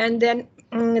 and then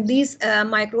these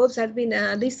microbes have been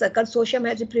this consortium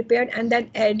has been prepared and then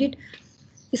added,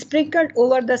 sprinkled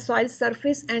over the soil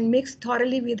surface and mixed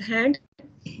thoroughly with hand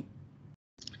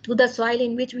to the soil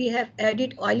in which we have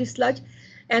added oily sludge,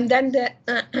 and then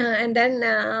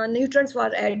nutrients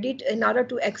were added in order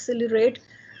to accelerate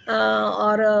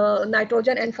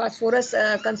nitrogen and phosphorus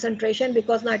concentration,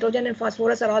 because nitrogen and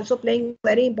phosphorus are also playing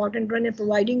very important role in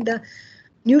providing the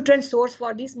nutrient source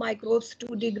for these microbes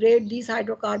to degrade these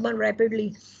hydrocarbon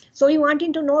rapidly. So we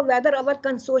wanted to know whether our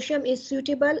consortium is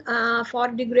suitable for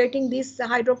degrading this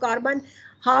hydrocarbon,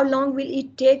 how long will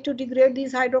it take to degrade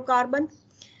these hydrocarbon,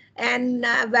 and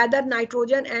whether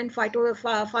nitrogen and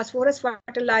phosphorus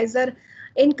fertilizer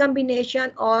in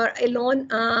combination or alone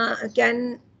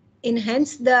can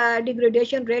enhance the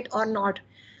degradation rate or not.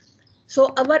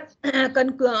 So our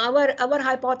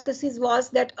hypothesis was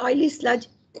that oily sludge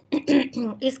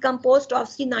is composed of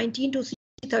C19 to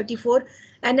C34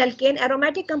 and alkane.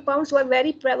 Aromatic compounds were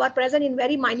present in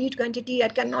very minute quantity.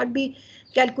 It cannot be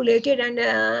calculated, and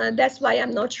that's why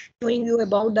I'm not showing you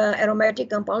about the aromatic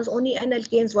compounds. Only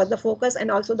N-alkanes was the focus, and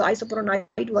also the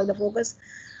isoperonite was the focus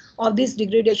of this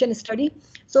degradation study.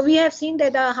 So we have seen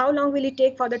that how long will it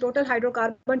take for the total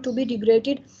hydrocarbon to be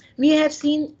degraded. We have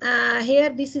seen here,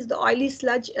 this is the oily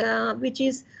sludge, which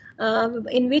is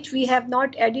in which we have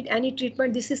not added any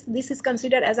treatment. This is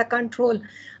considered as a control.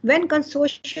 When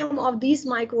consortium of these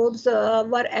microbes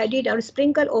were added or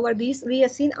sprinkled over these, we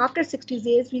have seen after 60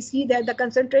 days, we see that the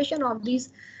concentration of these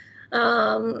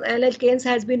alkanes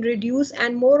has been reduced,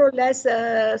 and more or less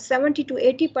 70 to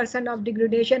 80% of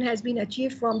degradation has been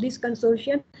achieved from this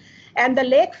consortium, and the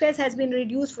lake phase has been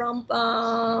reduced from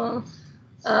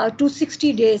to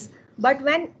 60 days. But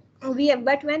when we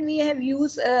have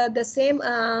used the same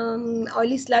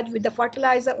oily sludge with the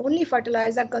fertilizer, only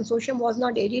fertilizer, consortium was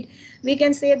not added, we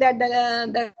can say that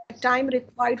the time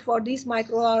required for this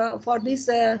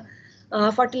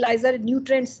fertilizer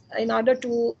nutrients in order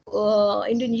to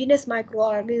indigenous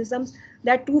microorganisms,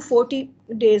 that 240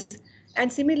 days.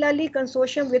 And similarly,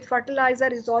 consortium with fertilizer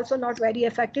is also not very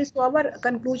effective. So our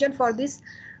conclusion for this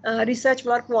research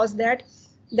work was that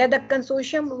the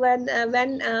consortium,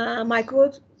 when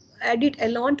microbes added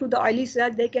alone to the oily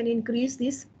sludge, they can increase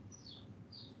this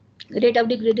rate of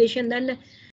degradation. Then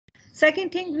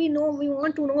second thing, we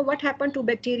want to know what happened to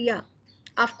bacteria.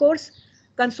 Of course,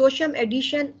 consortium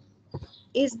addition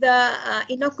is the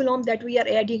inoculum that we are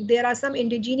adding. There are some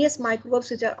indigenous microbes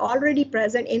which are already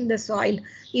present in the soil,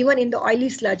 even in the oily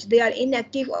sludge. They are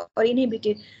inactive or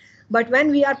inhibited. But when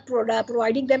we are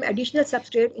providing them additional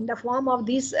substrate in the form of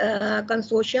this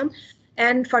consortium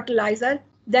and fertilizer,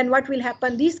 then what will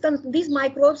happen? These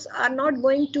microbes are not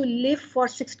going to live for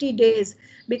 60 days,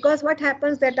 because what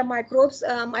happens that the microbes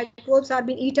are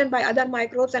being eaten by other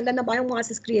microbes, and then the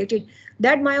biomass is created.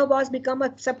 That biomass become a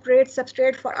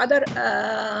substrate for other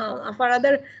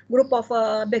group of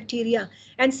bacteria.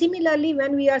 And similarly,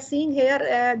 when we are seeing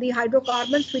here the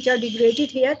hydrocarbons which are degraded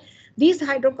here, these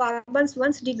hydrocarbons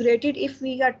once degraded, if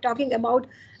we are talking about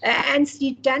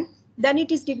N.C.E, then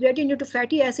it is degraded into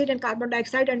fatty acid and carbon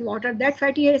dioxide and water. That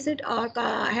fatty acid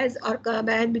has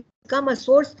become a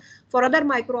source for other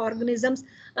microorganisms,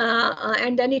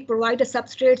 and then it provides a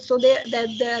substrate. So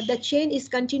the chain is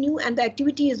continue and the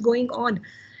activity is going on.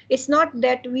 It's not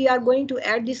that we are going to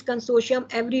add this consortium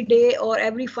every day or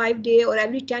every 5 days or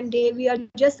every 10 days. We are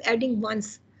just adding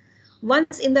once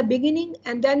in the beginning,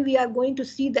 and then we are going to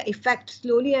see the effect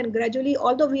slowly and gradually,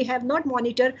 although we have not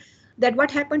monitored that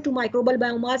what happened to microbial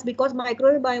biomass, because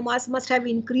microbial biomass must have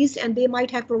increased and they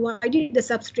might have provided the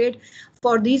substrate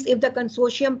for these if the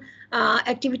consortium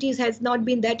activities has not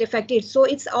been that affected. So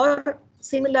it's all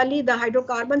similarly, the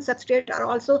hydrocarbon substrate are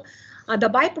also the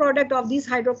byproduct of these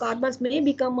hydrocarbons may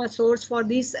become a source for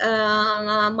these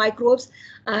microbes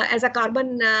as a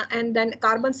carbon and then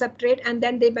carbon substrate, and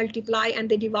then they multiply and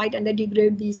they divide and they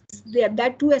degrade these.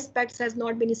 That two aspects has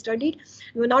not been studied,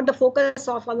 not the focus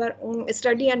of our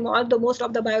study, and most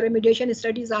of the bioremediation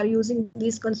studies are using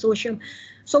these consortium.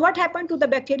 So what happened to the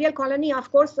bacterial colony?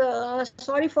 Of course,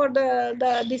 sorry for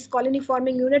this colony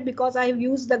forming unit, because I have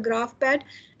used the graph pad,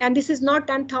 and this is not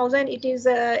 10,000. It is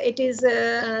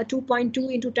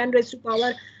 2.2 into 10 raised to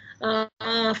power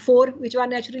 4, which are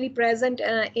naturally present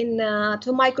in.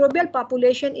 So microbial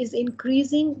population is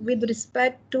increasing with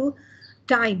respect to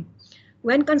time.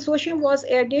 When consortium was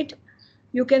added,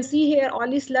 you can see here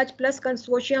oily sludge plus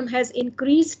consortium has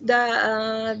increased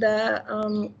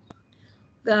the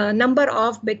number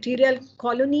of bacterial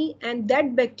colony, and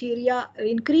that bacteria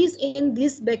increase in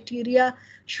this bacteria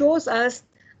shows us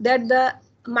that the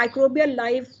microbial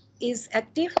life is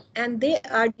active and they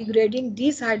are degrading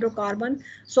these hydrocarbon.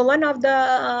 So one of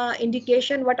the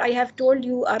indication what I have told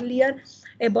you earlier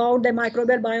about the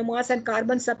microbial biomass and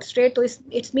carbon substrate, so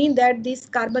it's mean that this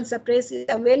carbon substrate is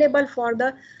available for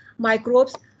the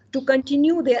microbes to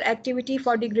continue their activity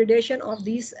for degradation of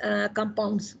these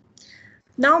compounds.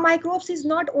 Now microbes is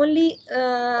not only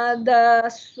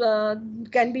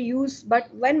can be used,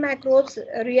 but when microbes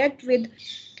react with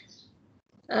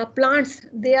plants,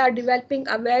 they are developing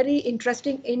a very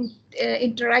interesting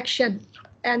interaction,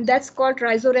 and that's called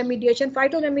rhizoremediation.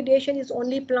 Phytoremediation is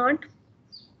only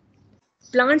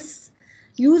plants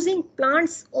using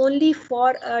plants only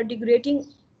for degrading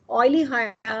oily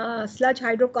sludge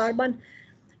hydrocarbon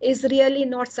is really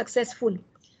not successful.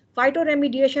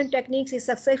 Phytoremediation techniques is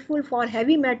successful for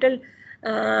heavy metal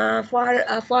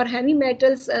for heavy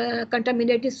metals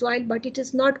contaminated soil, but it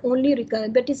is not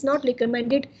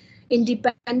recommended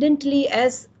independently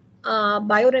as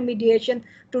bioremediation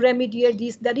to remediate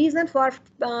these. The reason for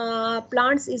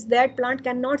plants is that plant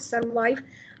cannot survive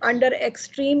under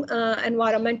extreme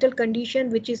environmental condition,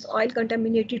 which is oil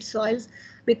contaminated soils,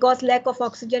 because lack of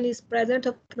oxygen is present,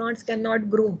 so plants cannot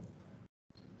grow.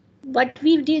 What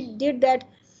we did that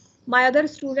my other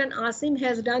student Asim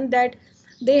has done, that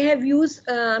they have used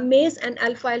maize and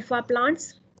alfalfa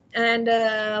plants, and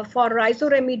for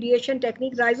rhizoremediation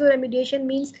technique. Rhizoremediation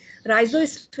means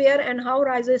rhizosphere, and how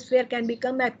rhizosphere can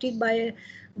become active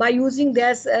by using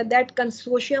this that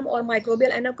consortium or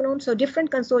microbial anachrone. So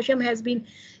different consortium has been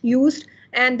used,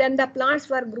 and then the plants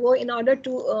were grown in order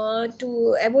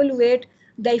to evaluate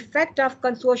the effect of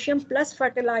consortium plus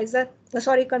fertilizer,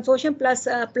 consortium plus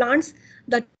plants.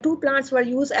 The two plants were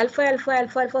used,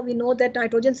 alfalfa. We know that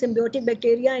nitrogen symbiotic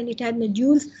bacteria, and it had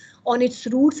nodules on its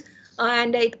roots,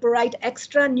 and it provides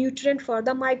extra nutrient for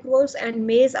the microbes. And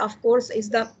maize, of course, is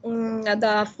the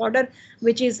fodder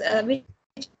which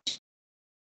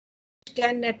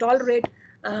can tolerate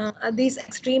these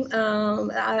extreme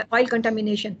oil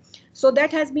contamination. So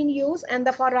that has been used, and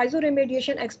for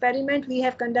rhizoremediation experiment, we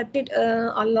have conducted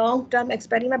a long-term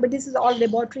experiment, but this is all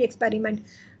laboratory experiment.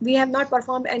 We have not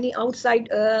performed any outside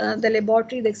the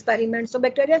laboratory, the experiment. So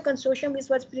bacterial consortium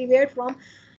was prepared from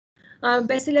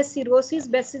Bacillus cirrhosis,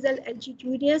 Bacillus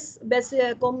altitudinus,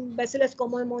 Bacillus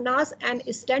comomonas, and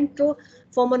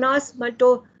Stenotrophomonas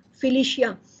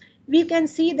multifoliaceae. We can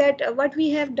see that what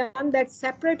we have done, that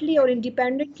separately or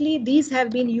independently these have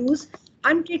been used.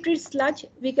 Untreated sludge,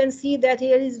 we can see that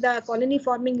here is the colony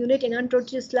forming unit in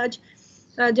untreated sludge.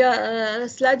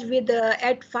 Sludge with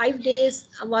at 5 days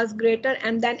was greater,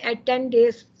 and then at 10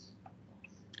 days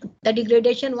the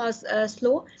degradation was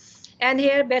slow. And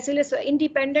here Bacillus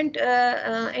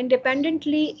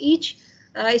independently each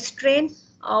strain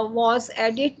was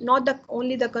added, not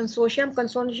only the consortium.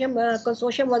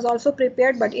 Consortium was also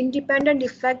prepared, but independent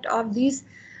effect of these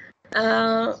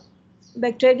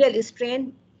bacterial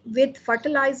strain with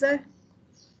fertilizer,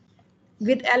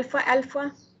 with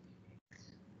alpha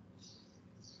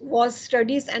was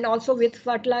studies, and also with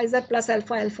fertilizer plus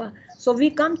alpha. So we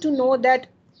come to know that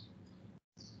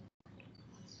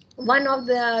one of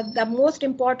the most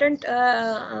important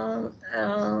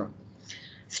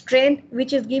strain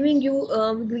which is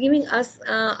giving us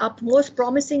a most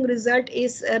promising result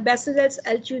is Bacillus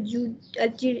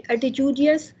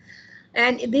altitudinus,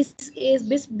 and this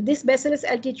Bacillus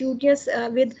altitudinus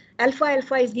with alpha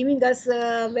is giving us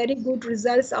very good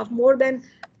results of more than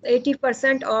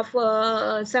 80% of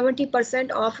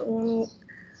 70% of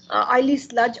oily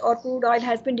sludge or crude oil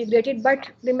has been degraded.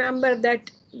 But remember that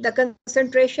the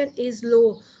concentration is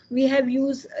low. We have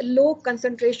used low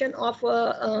concentration of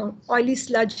oily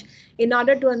sludge in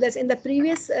order to understand. In the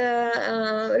previous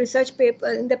research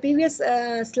paper, in the previous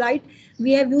slide,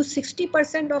 we have used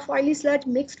 60% of oily sludge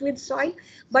mixed with soil,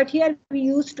 but here we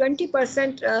use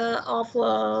 20% of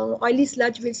oily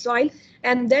sludge with soil,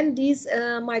 and then these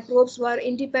microbes were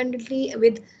independently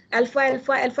with alpha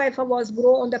was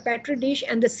grown on the petri dish,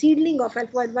 and the seedling of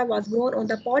alpha was grown on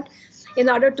the pot in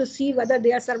order to see whether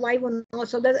they are survive or not.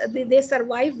 So that they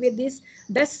survive with this.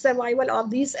 Best survival of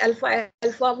these alpha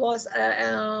was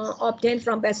obtained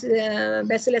from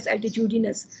Bacillus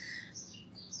altitudinus.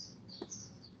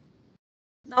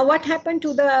 Now, what happened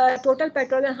to the total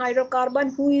petroleum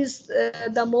hydrocarbon? Who is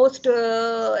the most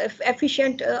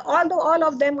efficient? Although all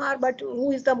of them are, but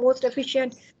who is the most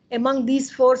efficient among these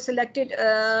four selected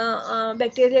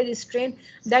bacterial strain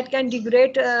that can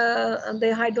degrade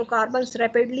the hydrocarbons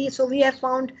rapidly? So we have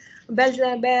found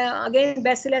again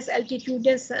Bacillus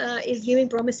altitudinus is giving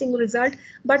promising result,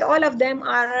 but all of them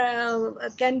are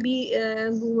can be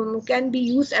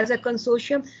used as a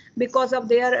consortium because of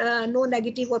their no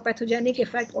negative or pathogenic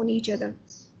effect on each other.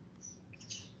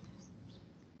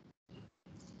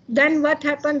 Then what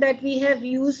happened that we have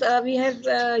used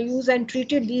and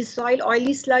treated these soil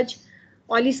oily sludge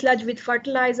with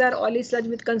fertilizer, oily sludge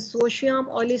with consortium,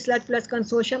 oily sludge plus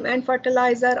consortium and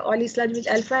fertilizer, oily sludge with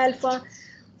alpha.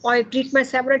 Oil treatment,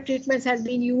 several treatments has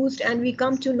been used, and we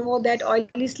come to know that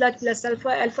oily sludge plus alpha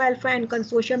and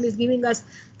consortium is giving us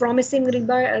promising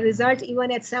results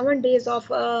even at 7 days of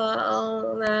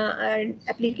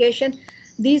application.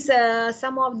 These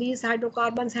some of these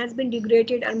hydrocarbons has been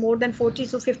degraded, and more than 40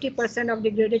 to 50% of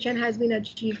degradation has been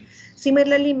achieved.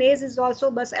 Similarly, maize is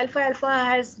also, but alpha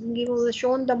has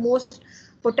shown the most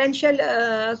potential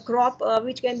crop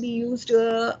which can be used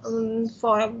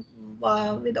for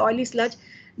with oily sludge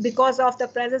because of the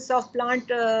presence of plant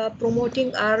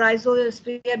promoting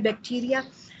rhizosphere bacteria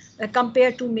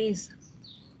compared to maize.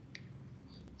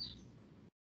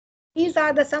 These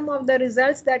are some of the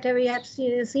results that we have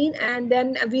seen, and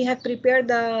then we have prepared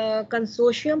the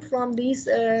consortium from these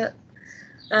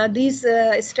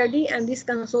study, and this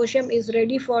consortium is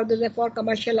ready for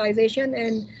commercialization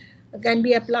and can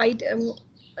be applied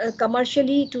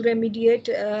commercially to remediate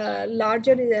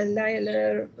larger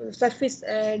surface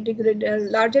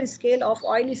larger scale of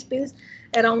oil spills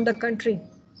around the country.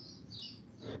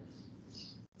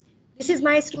 This is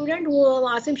my student,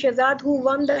 Asim Shehzad, who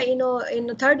won the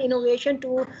third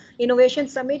innovation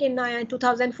summit in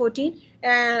 2014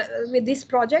 with this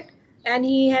project, and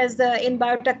he has in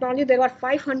biotechnology there were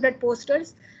 500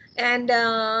 posters, and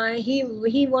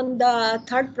he won the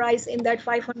third prize in that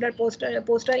 500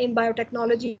 poster in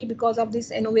biotechnology because of this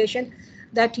innovation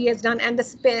that he has done, and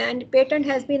the patent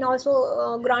has been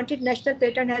also granted. National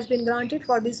patent has been granted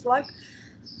for this work.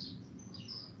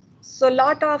 So a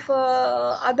lot of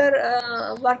other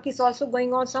work is also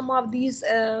going on. Some of these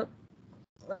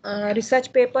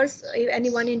research papers, if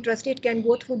anyone interested can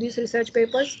go through these research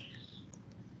papers.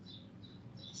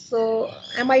 So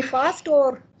am I fast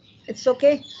or it's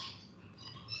okay?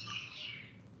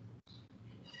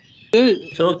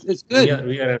 Good. So it's good.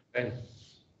 We are at time.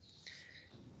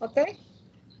 Okay.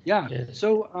 Yeah. Yes.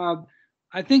 So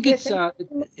I think it's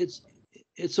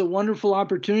a wonderful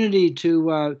opportunity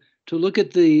to look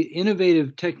at the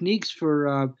innovative techniques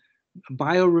for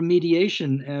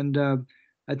bioremediation, and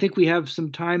I think we have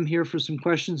some time here for some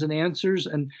questions and answers,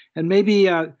 and maybe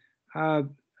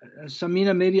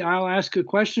Samina, maybe I'll ask a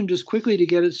question just quickly to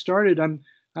get it started. I'm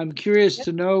curious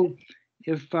to know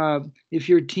if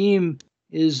your team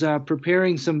is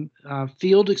preparing some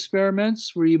field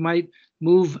experiments where you might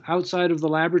move outside of the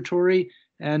laboratory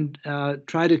and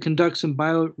try to conduct some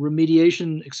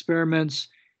bioremediation experiments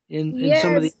in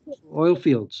some of the oil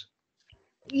fields.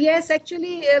 Yes,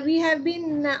 actually, we have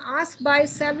been asked by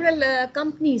several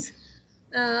companies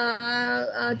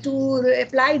to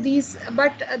apply these,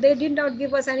 but they did not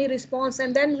give us any response.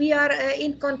 And then we are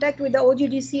in contact with the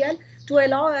OGDCL to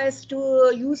allow us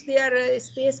to use their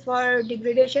space for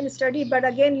degradation study. But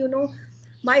again, you know,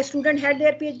 my student had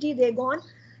their PhD, they're gone,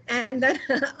 and then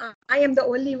I am the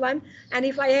only one. And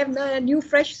if I have new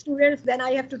fresh students, then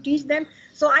I have to teach them.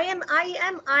 So I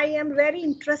am very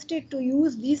interested to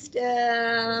use these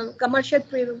commercial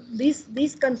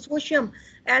these consortium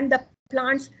and the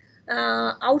plants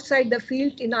outside the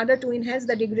field in order to enhance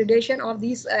the degradation of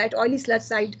these at oily sludge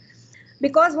site.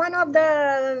 Because one of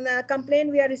the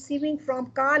complaint we are receiving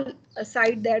from Carl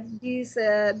side that this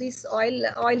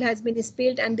oil has been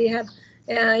spilled, and they have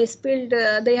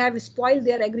they have spoiled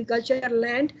their agricultural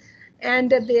land, and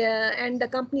the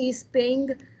company is paying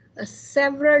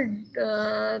several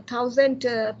thousand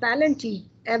penalty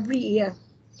every year.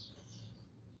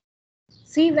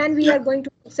 See, when we are going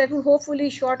to settle, hopefully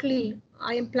shortly,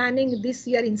 I am planning this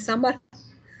year in summer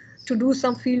to do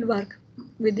some field work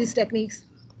with these techniques,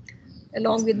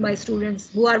 along with my students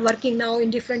who are working now in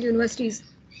different universities.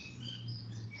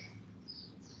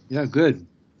 Yeah, good.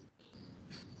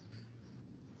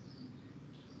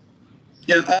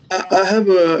 Yeah, I have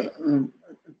a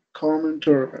comment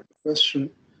or a question.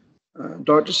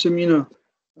 Dr. Samina,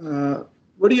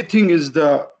 what do you think is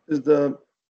the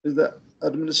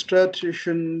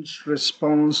administration's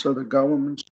response or the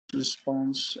government's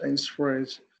response as far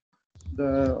as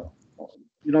the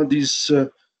these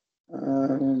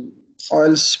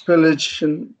oil spillage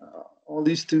and all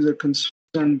these things are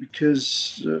concerned?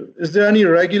 Because is there any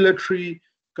regulatory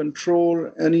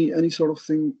control, any sort of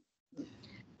thing?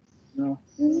 No,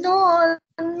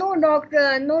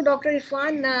 Dr.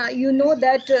 Irfan. You know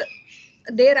that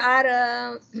there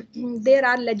are there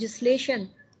are legislation.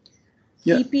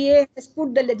 yeah. EPA has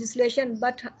put the legislation,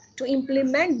 but to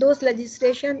implement those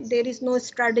legislation, there is no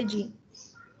strategy.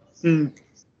 Mm.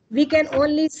 We can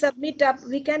only submit up.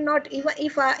 We cannot, even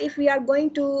if we are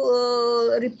going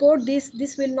to report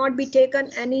this will not be taken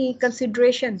any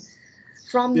consideration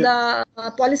from the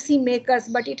policy makers,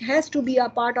 but it has to be a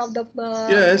part of the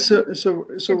Yeah, it's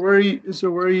a very it's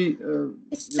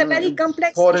a very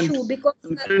complex important issue, because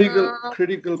and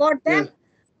critical. for them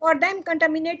Yeah.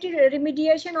 contaminated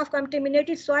remediation of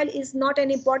contaminated soil is not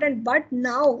an important. But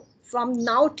now, from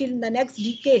now till the next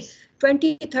decade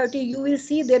 2030, you will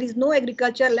see there is no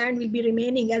agricultural land will be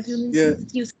remaining, as you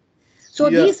so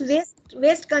Yeah. these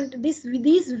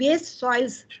these waste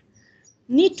soils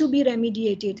need to be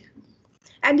remediated.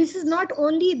 And this is not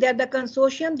only that the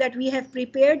consortium that we have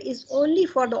prepared is only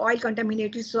for the oil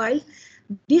contaminated soil.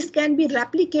 This can be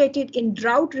replicated in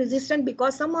drought resistant,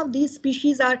 because some of these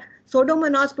species are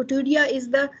Pseudomonas poturia is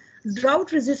the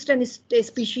drought resistant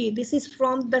species. This is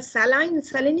from the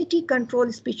salinity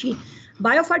control species.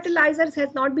 Biofertilizers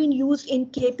has not been used in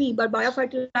KP, but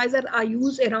biofertilizers are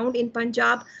used around in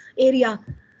Punjab area.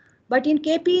 But in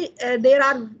KP, there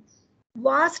are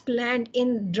vast land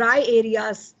in dry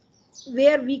areas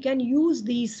where we can use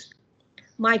these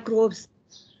microbes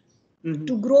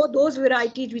to grow those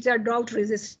varieties which are drought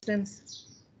resistant.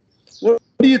 What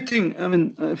do you think? I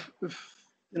mean, if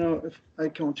I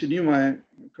continue my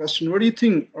question, what do you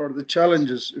think are the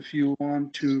challenges if you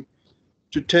want to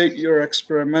take your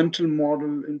experimental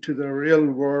model into the real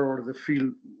world or the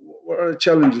field? What are the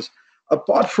challenges?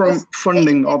 Apart from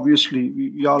funding, obviously,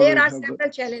 we always there are have several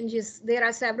challenges. There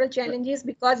are several challenges,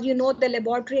 because you know the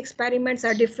laboratory experiments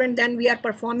are different than we are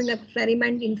performing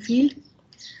experiment in field.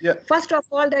 Yeah. First of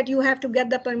all, that you have to get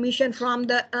the permission from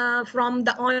the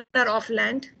owner of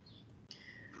land.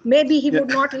 Maybe he would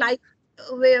not like.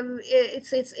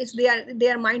 It's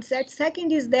their mindset.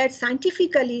 Second is that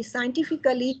scientifically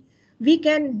we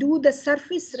can do the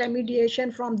surface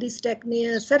remediation from this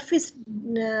technique, surface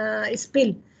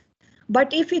spill.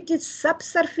 But if it is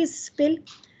subsurface spill,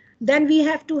 then we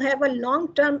have to have a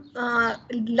long-term,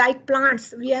 like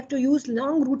plants, we have to use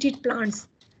long-rooted plants,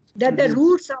 that the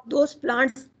roots of those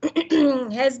plants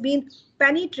has been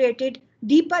penetrated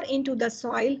deeper into the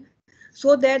soil,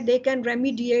 so that they can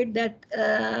remediate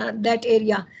that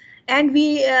area. And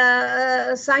we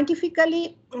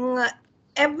scientifically,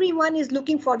 everyone is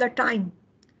looking for the time.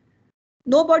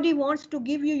 Nobody wants to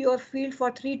give you your field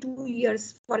for 2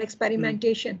 years for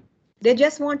experimentation. They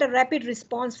just want a rapid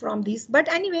response from this. But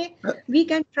anyway, we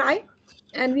can try,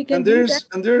 and we can do that.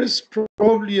 And there is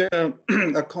probably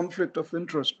a conflict of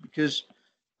interest, because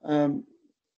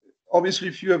obviously,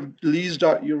 if you have leased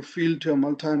out your field to a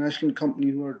multinational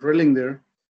company who are drilling there,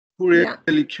 who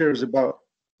really cares about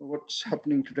what's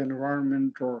happening to the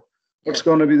environment, or what's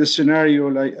going to be the scenario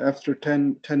like after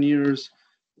 10 years,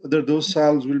 whether those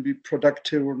soils will be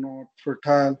productive or not,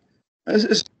 fertile.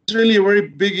 It's really a very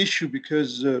big issue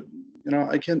because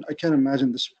I can't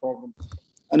imagine this problem,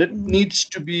 and it needs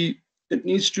to be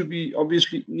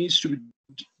obviously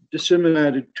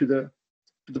disseminated to the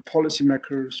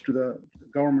policymakers, to the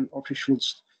government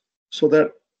officials, so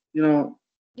that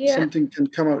something can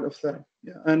come out of that.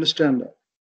 Yeah, I understand that.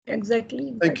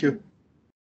 Exactly. Thank you.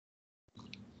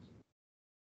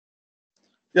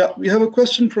 Yeah, we have a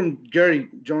question from Gary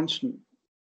Johnson.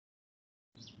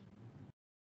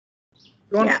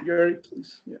 Go on, Gary,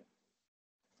 please. Yeah.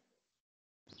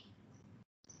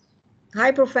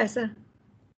 Hi, Professor.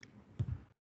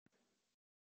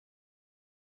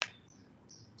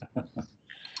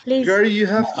 Please. Gary, you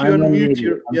have to unmute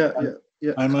your. Yeah.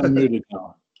 I'm unmuted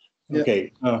now.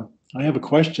 Okay. I have a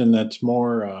question that's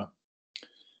more,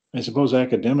 I suppose,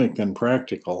 academic than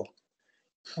practical.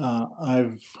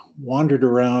 I've wandered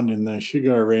around in the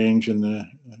Shingar Range and the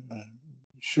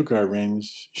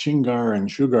Shingar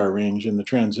and Sugar Range in the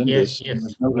Trans-Indus, and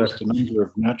I've noticed a number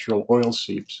of natural oil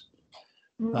seeps,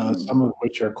 some of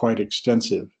which are quite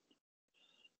extensive.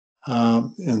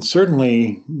 And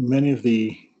certainly many of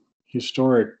the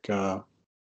historic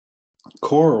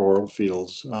core oil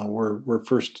fields were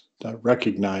first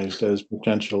recognized as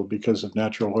potential because of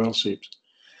natural oil seeps.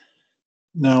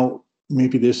 Now,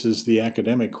 maybe this is the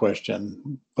academic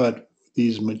question, but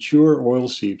these mature oil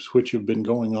seeps, which have been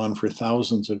going on for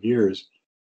thousands of years,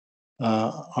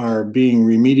 are being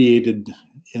remediated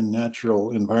in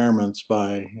natural environments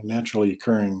by naturally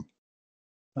occurring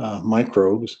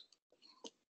microbes.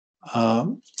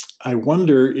 I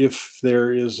wonder if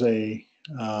there is a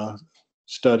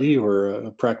study or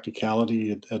a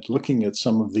practicality at looking at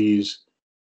some of these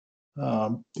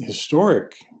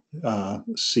historic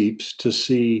seeps to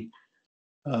see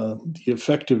the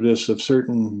effectiveness of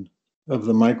certain of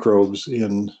the microbes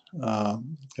in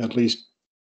at least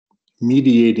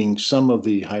mediating some of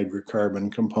the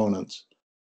hydrocarbon components.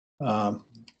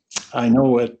 I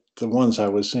know at the ones I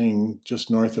was seeing just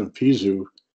north of Pizu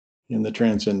in the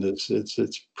Trans-Indus,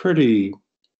 it's pretty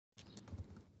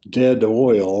dead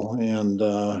oil and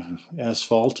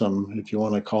asphaltum, if you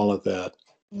want to call it that.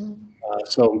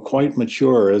 So quite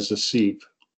mature as a seep,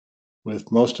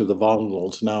 with most of the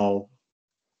volatiles now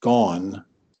gone.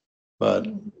 But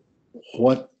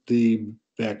what the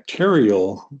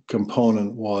bacterial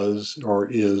component was or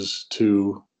is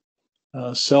to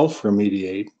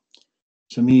self-remediate,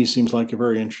 to me, seems like a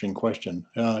very interesting question.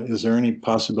 Is there any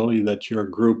possibility that your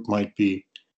group might be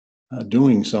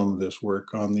doing some of this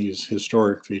work on these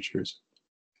historic features?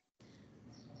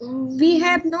 We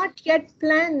have not yet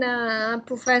planned,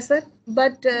 Professor,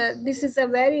 but this is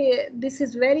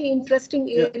very interesting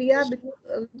area.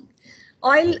 Because,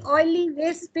 oily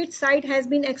waste pit site has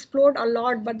been explored a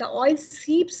lot, but the oil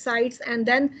seep sites and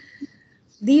then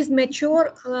these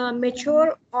mature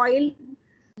oil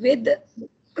with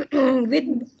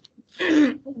the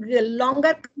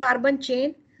longer carbon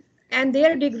chain and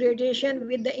their degradation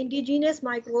with the indigenous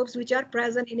microbes which are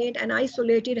present in it and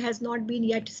isolated has not been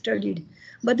yet studied.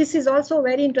 But this is also a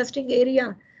very interesting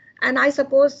area. And I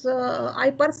suppose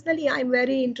I personally, I'm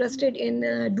very interested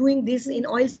in doing this in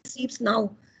oil seeps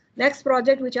now. Next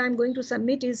project which I'm going to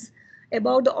submit is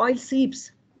about the oil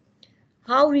seeps.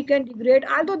 How we can degrade,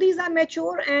 although these are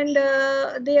mature and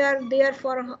they are there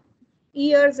for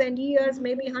years and years,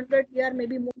 maybe 100 years,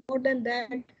 maybe more than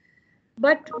that.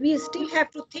 But we still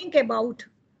have to think about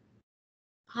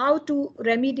how to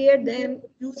remediate them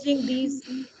using these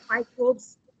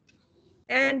microbes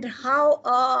and how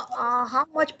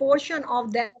much portion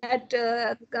of that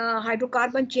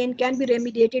hydrocarbon chain can be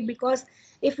remediated. Because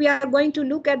if we are going to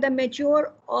look at the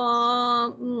mature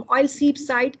oil seep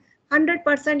site,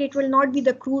 100% it will not be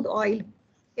the crude oil.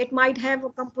 It might have a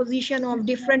composition of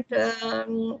different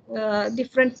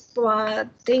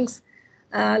things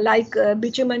like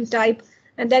bitumen type.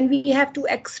 And then we have to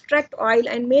extract oil,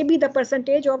 and maybe the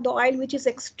percentage of the oil which is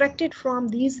extracted from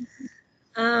these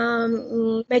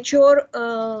mature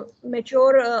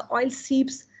oil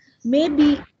seeps may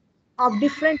be of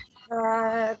different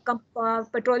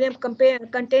petroleum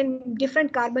contain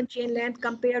different carbon chain length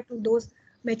compared to those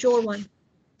mature ones.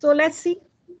 So let's see.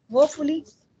 Hopefully,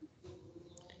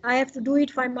 I have to do it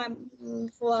for my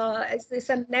it's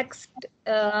a next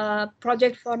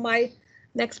project for my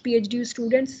next PhD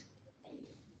students.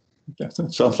 That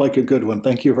sounds like a good one.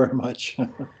 Thank you very much.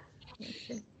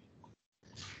 Okay.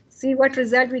 See what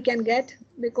result we can get,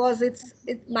 because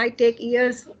it might take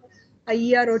years, a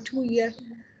year or 2 years.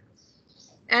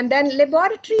 And then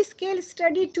laboratory scale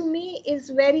study to me is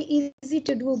very easy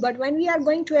to do. But when we are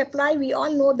going to apply, we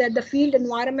all know that the field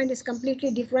environment is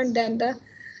completely different than the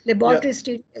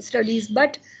laboratory studies.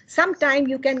 But sometimes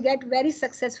you can get very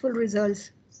successful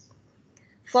results.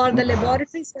 for the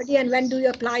laboratory study, and when do you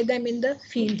apply them in the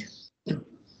field?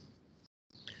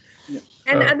 Yeah.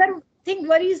 And other thing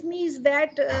worries me is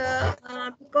that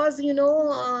because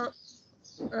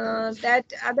that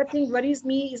other thing worries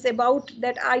me is about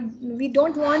that we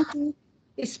don't want to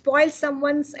spoil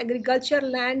someone's agriculture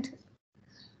land.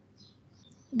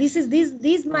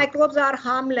 These microbes are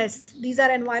harmless. These are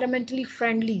environmentally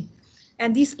friendly,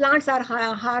 and these plants are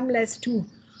harmless too.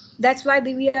 That's why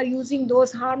we are using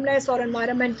those harmless or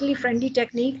environmentally friendly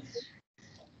technique.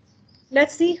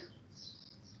 Let's see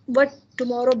what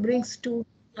tomorrow brings to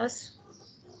us.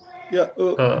 Yeah,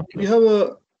 we have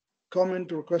a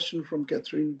comment or question from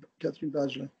Catherine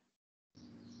Bajla.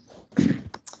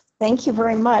 Thank you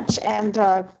very much, and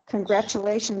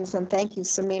congratulations, and thank you,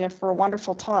 Samina, for a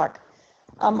wonderful talk.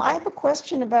 I have a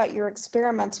question about your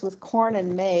experiments with corn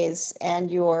and maize and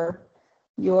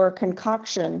your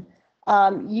concoction.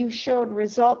 You showed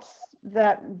results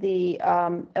that the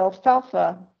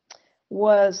alfalfa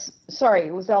was, sorry,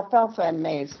 it was alfalfa and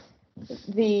maize.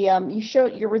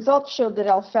 Your results showed that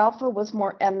alfalfa was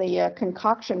more, and the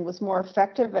concoction was more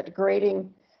effective at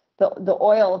grading the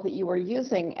oil that you were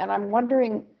using. And I'm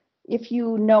wondering if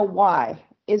you know why.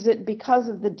 Is it because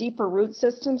of the deeper root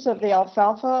systems of the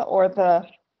alfalfa, or the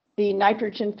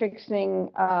nitrogen fixing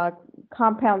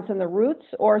compounds in the roots,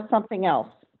 or something else?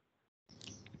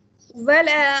 Well,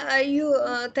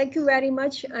 thank you very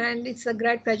much, and it's a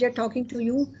great pleasure talking to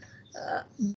you.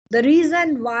 The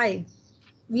reason why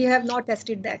we have not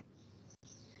tested that,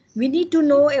 we need to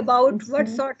know about what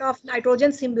sort of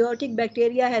nitrogen symbiotic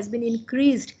bacteria has been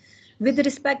increased with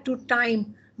respect to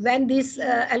time when these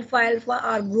alfalfa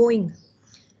are growing.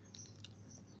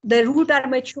 The root are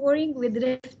maturing with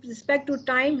respect to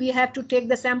time. We have to take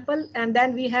the sample, and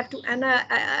then we have to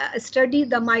study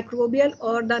the microbial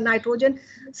or the nitrogen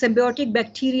symbiotic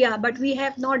bacteria, but we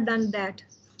have not done that.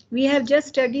 We have just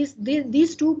studied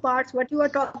these two parts. What you are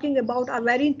talking about are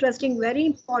very interesting, very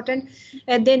important,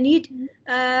 and they need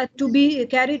to be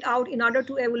carried out in order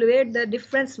to evaluate the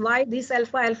difference why this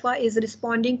alfalfa is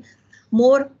responding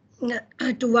more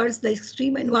towards the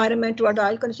extreme environment, toward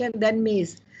oil consumption, than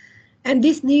maize. And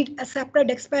this need a separate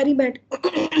experiment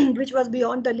which was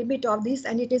beyond the limit of this,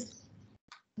 and it is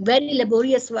very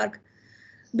laborious work,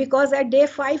 because at day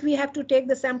 5 we have to take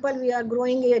the sample we are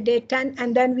growing at day 10,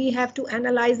 and then we have to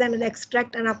analyze and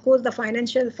extract. And of course the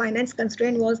finance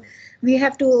constraint was we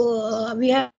have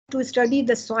to study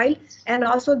the soil and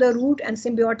also the root and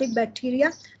symbiotic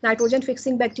bacteria, nitrogen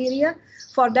fixing bacteria.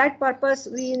 For that purpose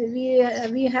we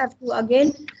have to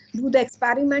again do the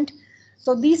experiment.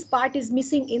 So this part is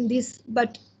missing in this,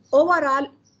 but overall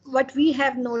what we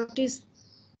have noticed,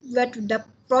 that the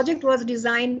project was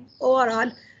designed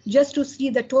overall just to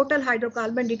see the total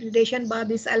hydrocarbon degradation by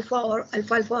this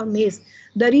alfalfa or maize.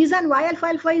 The reason why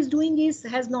alfalfa is doing this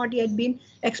has not yet been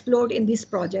explored in this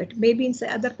project, maybe in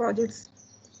other projects.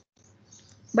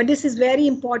 But this is very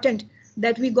important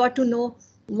that we got to know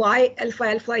why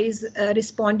alfalfa is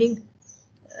responding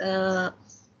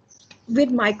with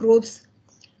microbes,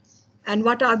 and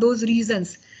what are those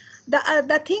reasons.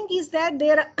 The thing is that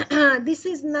this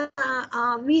is not,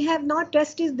 we have not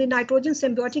tested the nitrogen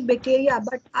symbiotic bacteria,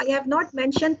 but I have not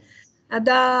mentioned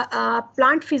the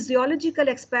plant physiological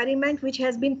experiment which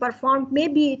has been performed.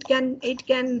 Maybe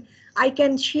I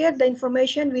can share the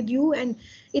information with you, and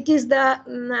it is the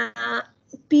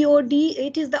POD,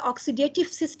 it is the oxidative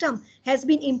system has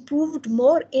been improved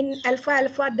more in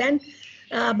alfalfa than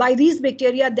by these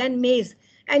bacteria than maize.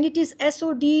 And it is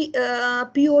SOD,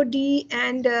 POD,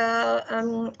 and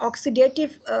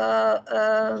oxidative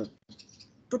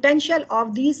potential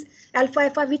of these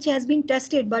alfalfa which has been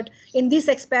tested. But in this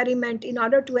experiment, in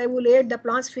order to evaluate the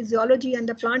plant's physiology and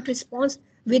the plant response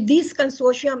with these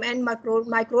consortium and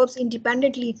microbes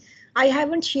independently, I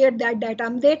haven't shared that data.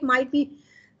 That might be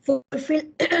fulfill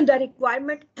the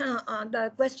requirement,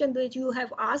 the question that you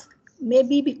have asked,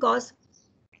 maybe because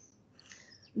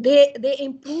they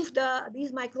improve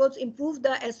these microbes improve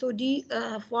the SOD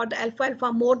for the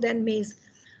alfalfa more than maize.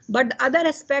 But the other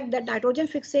aspect, that nitrogen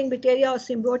fixing bacteria or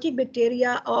symbiotic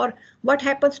bacteria, or what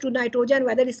happens to nitrogen,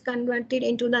 whether it's converted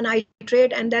into the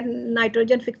nitrate and then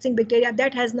nitrogen fixing bacteria,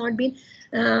 that has not been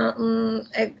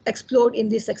explored in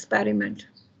this experiment.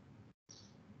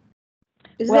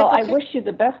 Well, I wish you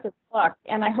the best of luck,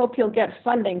 and I hope you'll get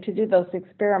funding to do those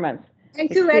experiments.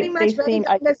 Thank you very much.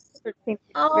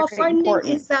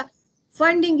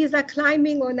 Funding is a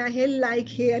climbing on a hill like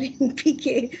here in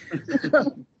PK.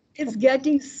 It's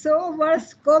getting so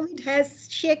worse. COVID has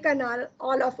shaken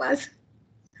all of us.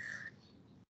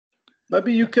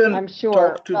 Maybe you can I'm sure.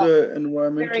 talk to the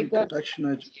Environmental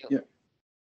Protection Agency. Yeah.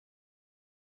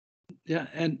 Yeah,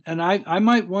 and I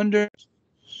might wonder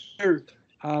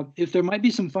if there might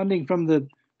be some funding from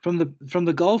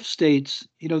the Gulf states.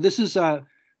 You know, this is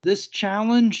this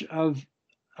challenge of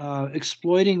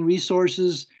exploiting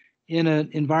resources in an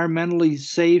environmentally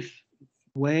safe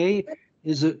way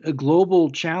is a global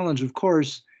challenge, of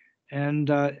course. And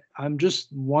I'm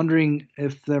just wondering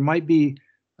if there might be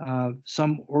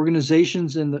some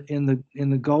organizations in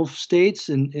the Gulf states,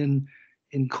 in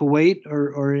Kuwait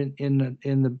or in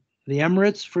the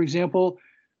Emirates, for example,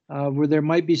 where there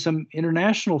might be some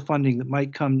international funding that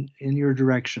might come in your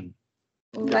direction.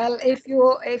 Well, if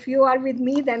you are with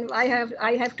me, then I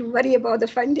have to worry about the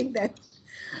funding then.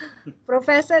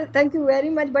 Professor, thank you very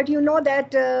much. But you know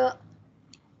that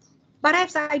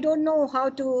perhaps I don't know how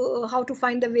to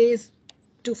find the ways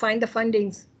to find the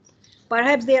fundings.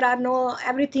 Perhaps there are no,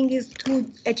 everything is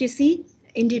through HEC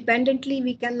independently.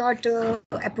 We cannot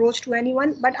approach to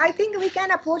anyone, but I think we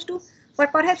can approach to,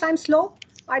 but perhaps I'm slow.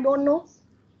 I don't know.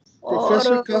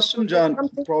 Professor Kasimjan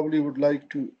probably would like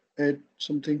to add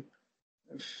something.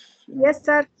 Yes,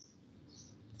 sir.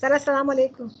 Sir, assalamu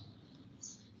alaikum.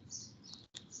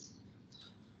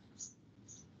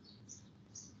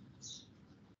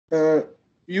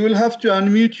 You will have to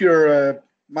unmute your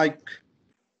mic.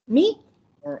 Me?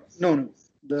 Or no.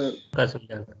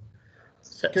 Kasimjan.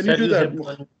 Can you do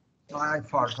that? My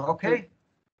fault. Okay.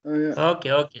 Yeah.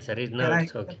 Okay, sir.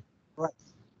 It's okay. Right.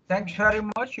 Thanks very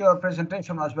much. Your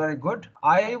presentation was very good.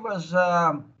 I was.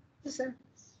 Yes, sir.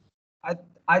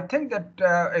 I think that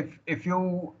if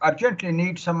you urgently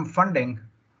need some funding,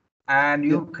 and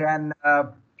you can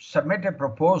submit a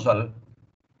proposal,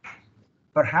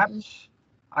 perhaps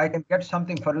I can get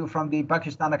something for you from the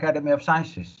Pakistan Academy of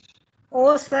Sciences.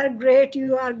 Oh, sir, great.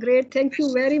 You are great. Thank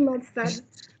you very much, sir.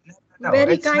 No,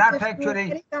 very it's kind not of actually. You.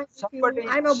 Very kind somebody, of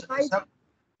you. I'm obliged.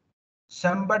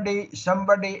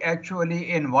 Somebody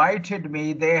actually invited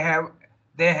me. They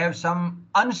have some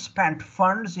unspent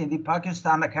funds in the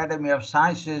Pakistan Academy of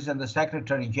Sciences, and the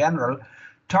Secretary General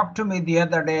talked to me the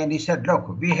other day, and he said, "Look,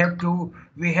 we have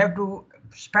to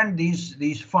spend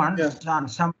these funds on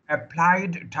some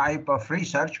applied type of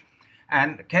research,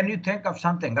 and can you think of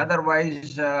something?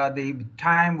 Otherwise, the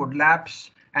time would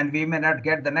lapse, and we may not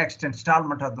get the next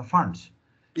installment of the funds."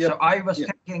 So I was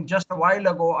thinking just a while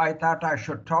ago, I thought I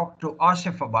should talk to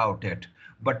Asif about it.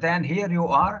 But then here you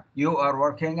are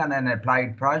working on an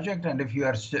applied project, and if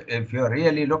you're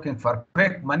really looking for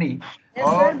quick money, yes,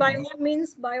 sir, by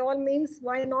all means,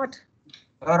 why not?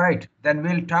 All right, then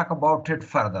we'll talk about it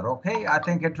further. Okay, I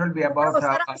think it will be about.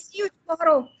 Sir, I'll see you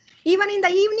tomorrow. Even in the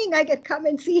evening, I can come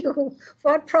and see you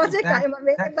for project. I am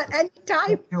available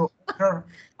anytime.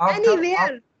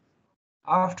 Anywhere.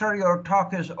 After your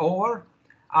talk is over,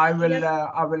 I will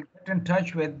get in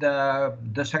touch with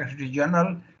the Secretary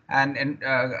General and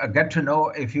get to know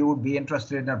if you would be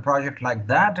interested in a project like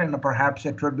that, and perhaps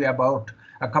it would be about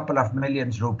a couple of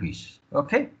million rupees.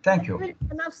 Okay, thank you.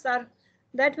 Enough, sir.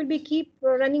 That will be keep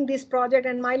running this project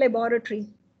and my laboratory.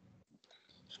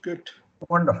 It's good.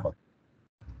 Wonderful.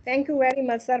 Thank you very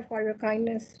much, sir, for your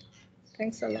kindness.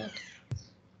 Thanks a lot.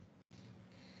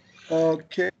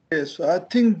 Okay, so I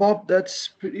think, Bob, that's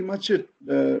pretty much it.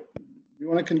 You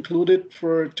want to conclude it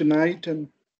for tonight? And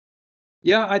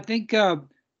yeah, I think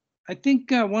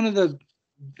one of the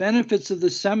benefits of the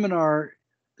seminar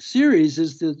series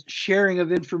is the sharing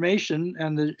of information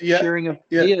and the sharing of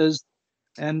ideas.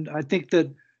 And I think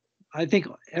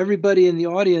everybody in the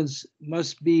audience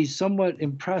must be somewhat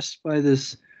impressed by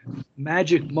this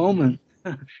magic moment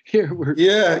here.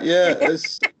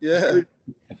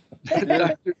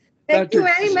 Thank you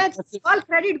very much. All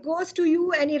credit goes to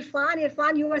you and Irfan.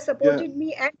 Irfan, you have supported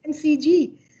me at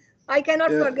N.C.E. I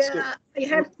cannot forget. I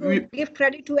have to give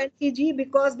credit to N.C.E.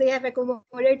 because they have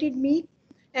accommodated me,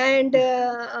 and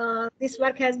this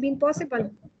work has been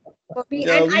possible for me.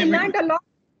 And I learned a lot.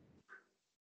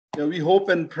 Yeah, we hope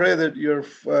and pray that your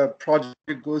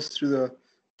project goes through the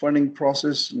funding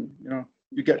process, and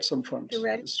you get some funds.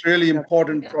 It's really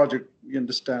important project. We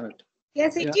understand it.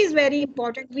 Yes, it is very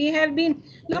important. We have been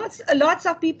lots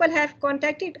of people have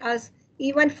contacted us,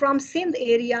 even from Sindh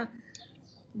area,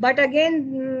 but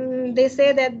again they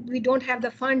say that we don't have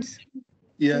the funds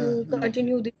to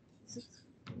continue this.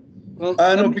 Well,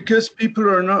 I know, because people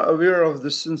are not aware of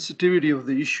the sensitivity of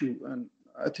the issue, and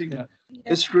I think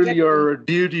it's really our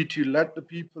duty to let the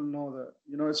people know that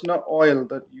it's not oil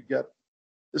that you get,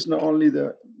 it's not only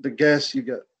the gas you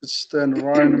get, it's the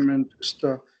environment, it's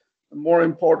the more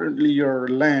importantly your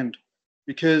land,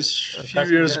 because a few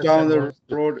years down the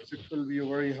road it will be a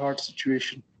very hard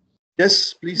situation.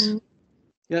 Yes, please.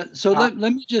 Yeah. So let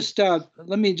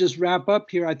me just wrap up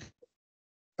here.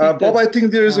 Bob, I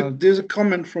think there's a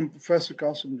comment from Professor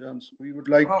Qasim Jan. So we would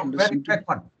like to listen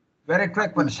to. Very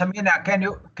quick one. Samina, can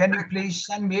you please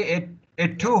send me a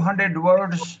 200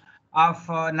 words of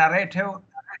narrative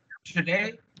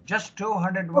today? Just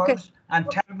 200 words, and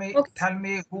tell me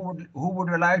who would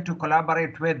you like to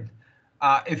collaborate with,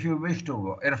 if you wish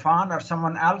to, Irfan or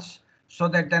someone else, so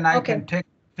that then I can take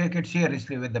it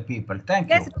seriously with the people. Thank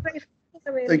you. Yes,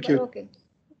 thank you. Okay,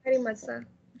 very much, sir.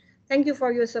 Thank you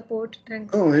for your support.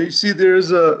 Thanks. Oh, you see, there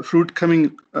is a fruit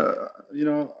coming,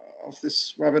 of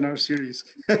this webinar series.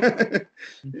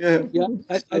 Yeah,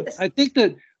 I think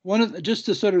that just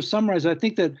to sort of summarize, I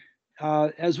think that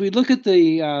as we look at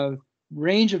the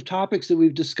range of topics that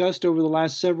we've discussed over the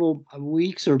last several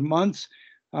weeks or months,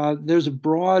 there's a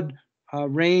broad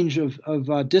range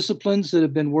of disciplines that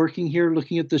have been working here,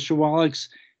 looking at the Shawalics.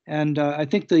 And I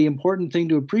think the important thing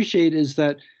to appreciate is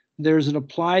that there's an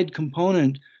applied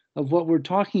component of what we're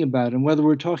talking about, and whether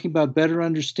we're talking about better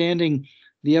understanding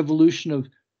the evolution of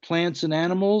plants and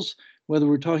animals, whether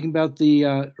we're talking about the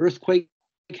earthquake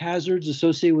hazards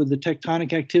associated with the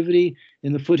tectonic activity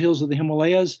in the foothills of the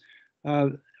Himalayas,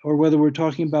 or whether we're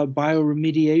talking about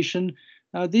bioremediation.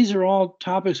 These are all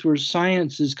topics where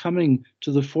science is coming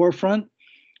to the forefront.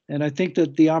 And I think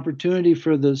that the opportunity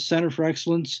for the Center for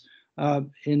Excellence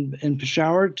in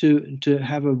Peshawar to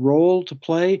have a role to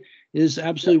play is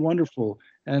absolutely wonderful.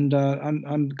 And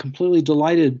I'm completely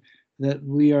delighted that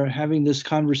we are having this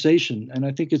conversation, and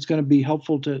I think it's going to be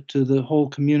helpful to the whole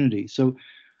community. So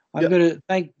I'm going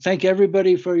to thank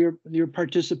everybody for your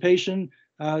participation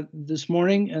this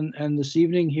morning and this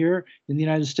evening here in the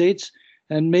United States.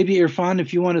 And maybe Irfan,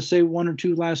 if you want to say one or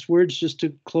two last words just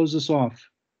to close us off.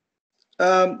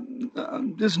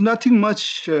 There's nothing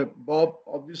much, Bob.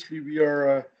 Obviously, we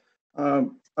are.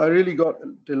 I really got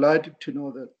delighted to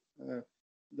know that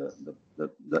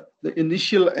the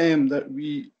initial aim that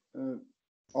we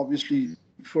obviously,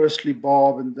 firstly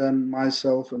Bob and then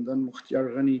myself and then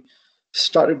Mukhtiar Ghani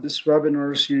started this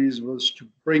webinar series was to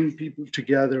bring people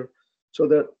together so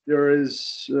that there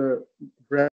is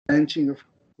branching of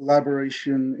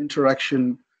collaboration,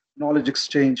 interaction, knowledge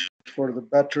exchange for the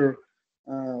better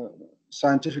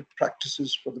scientific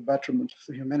practices for the betterment of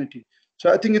the humanity.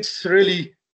 So I think it's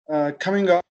really coming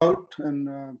out,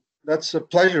 and that's a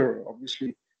pleasure,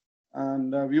 obviously.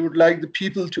 And we would like the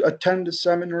people to attend the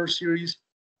seminar series.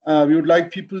 We would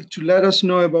like people to let us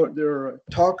know about their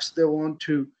talks they want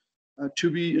to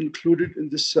be included in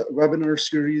this webinar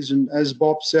series. And as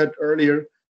Bob said earlier,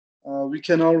 we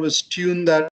can always tune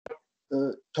that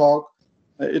talk.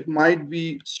 It might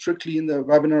be strictly in the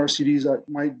webinar series. It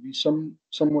might be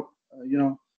somewhat,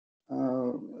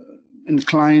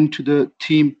 inclined to the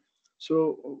theme.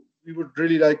 So we would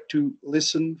really like to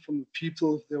listen from the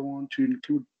people if they want to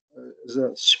include as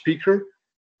a speaker.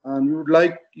 And we would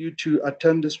like you to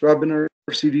attend this webinar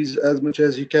series as much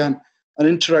as you can and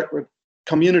interact with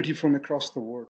community from across the world.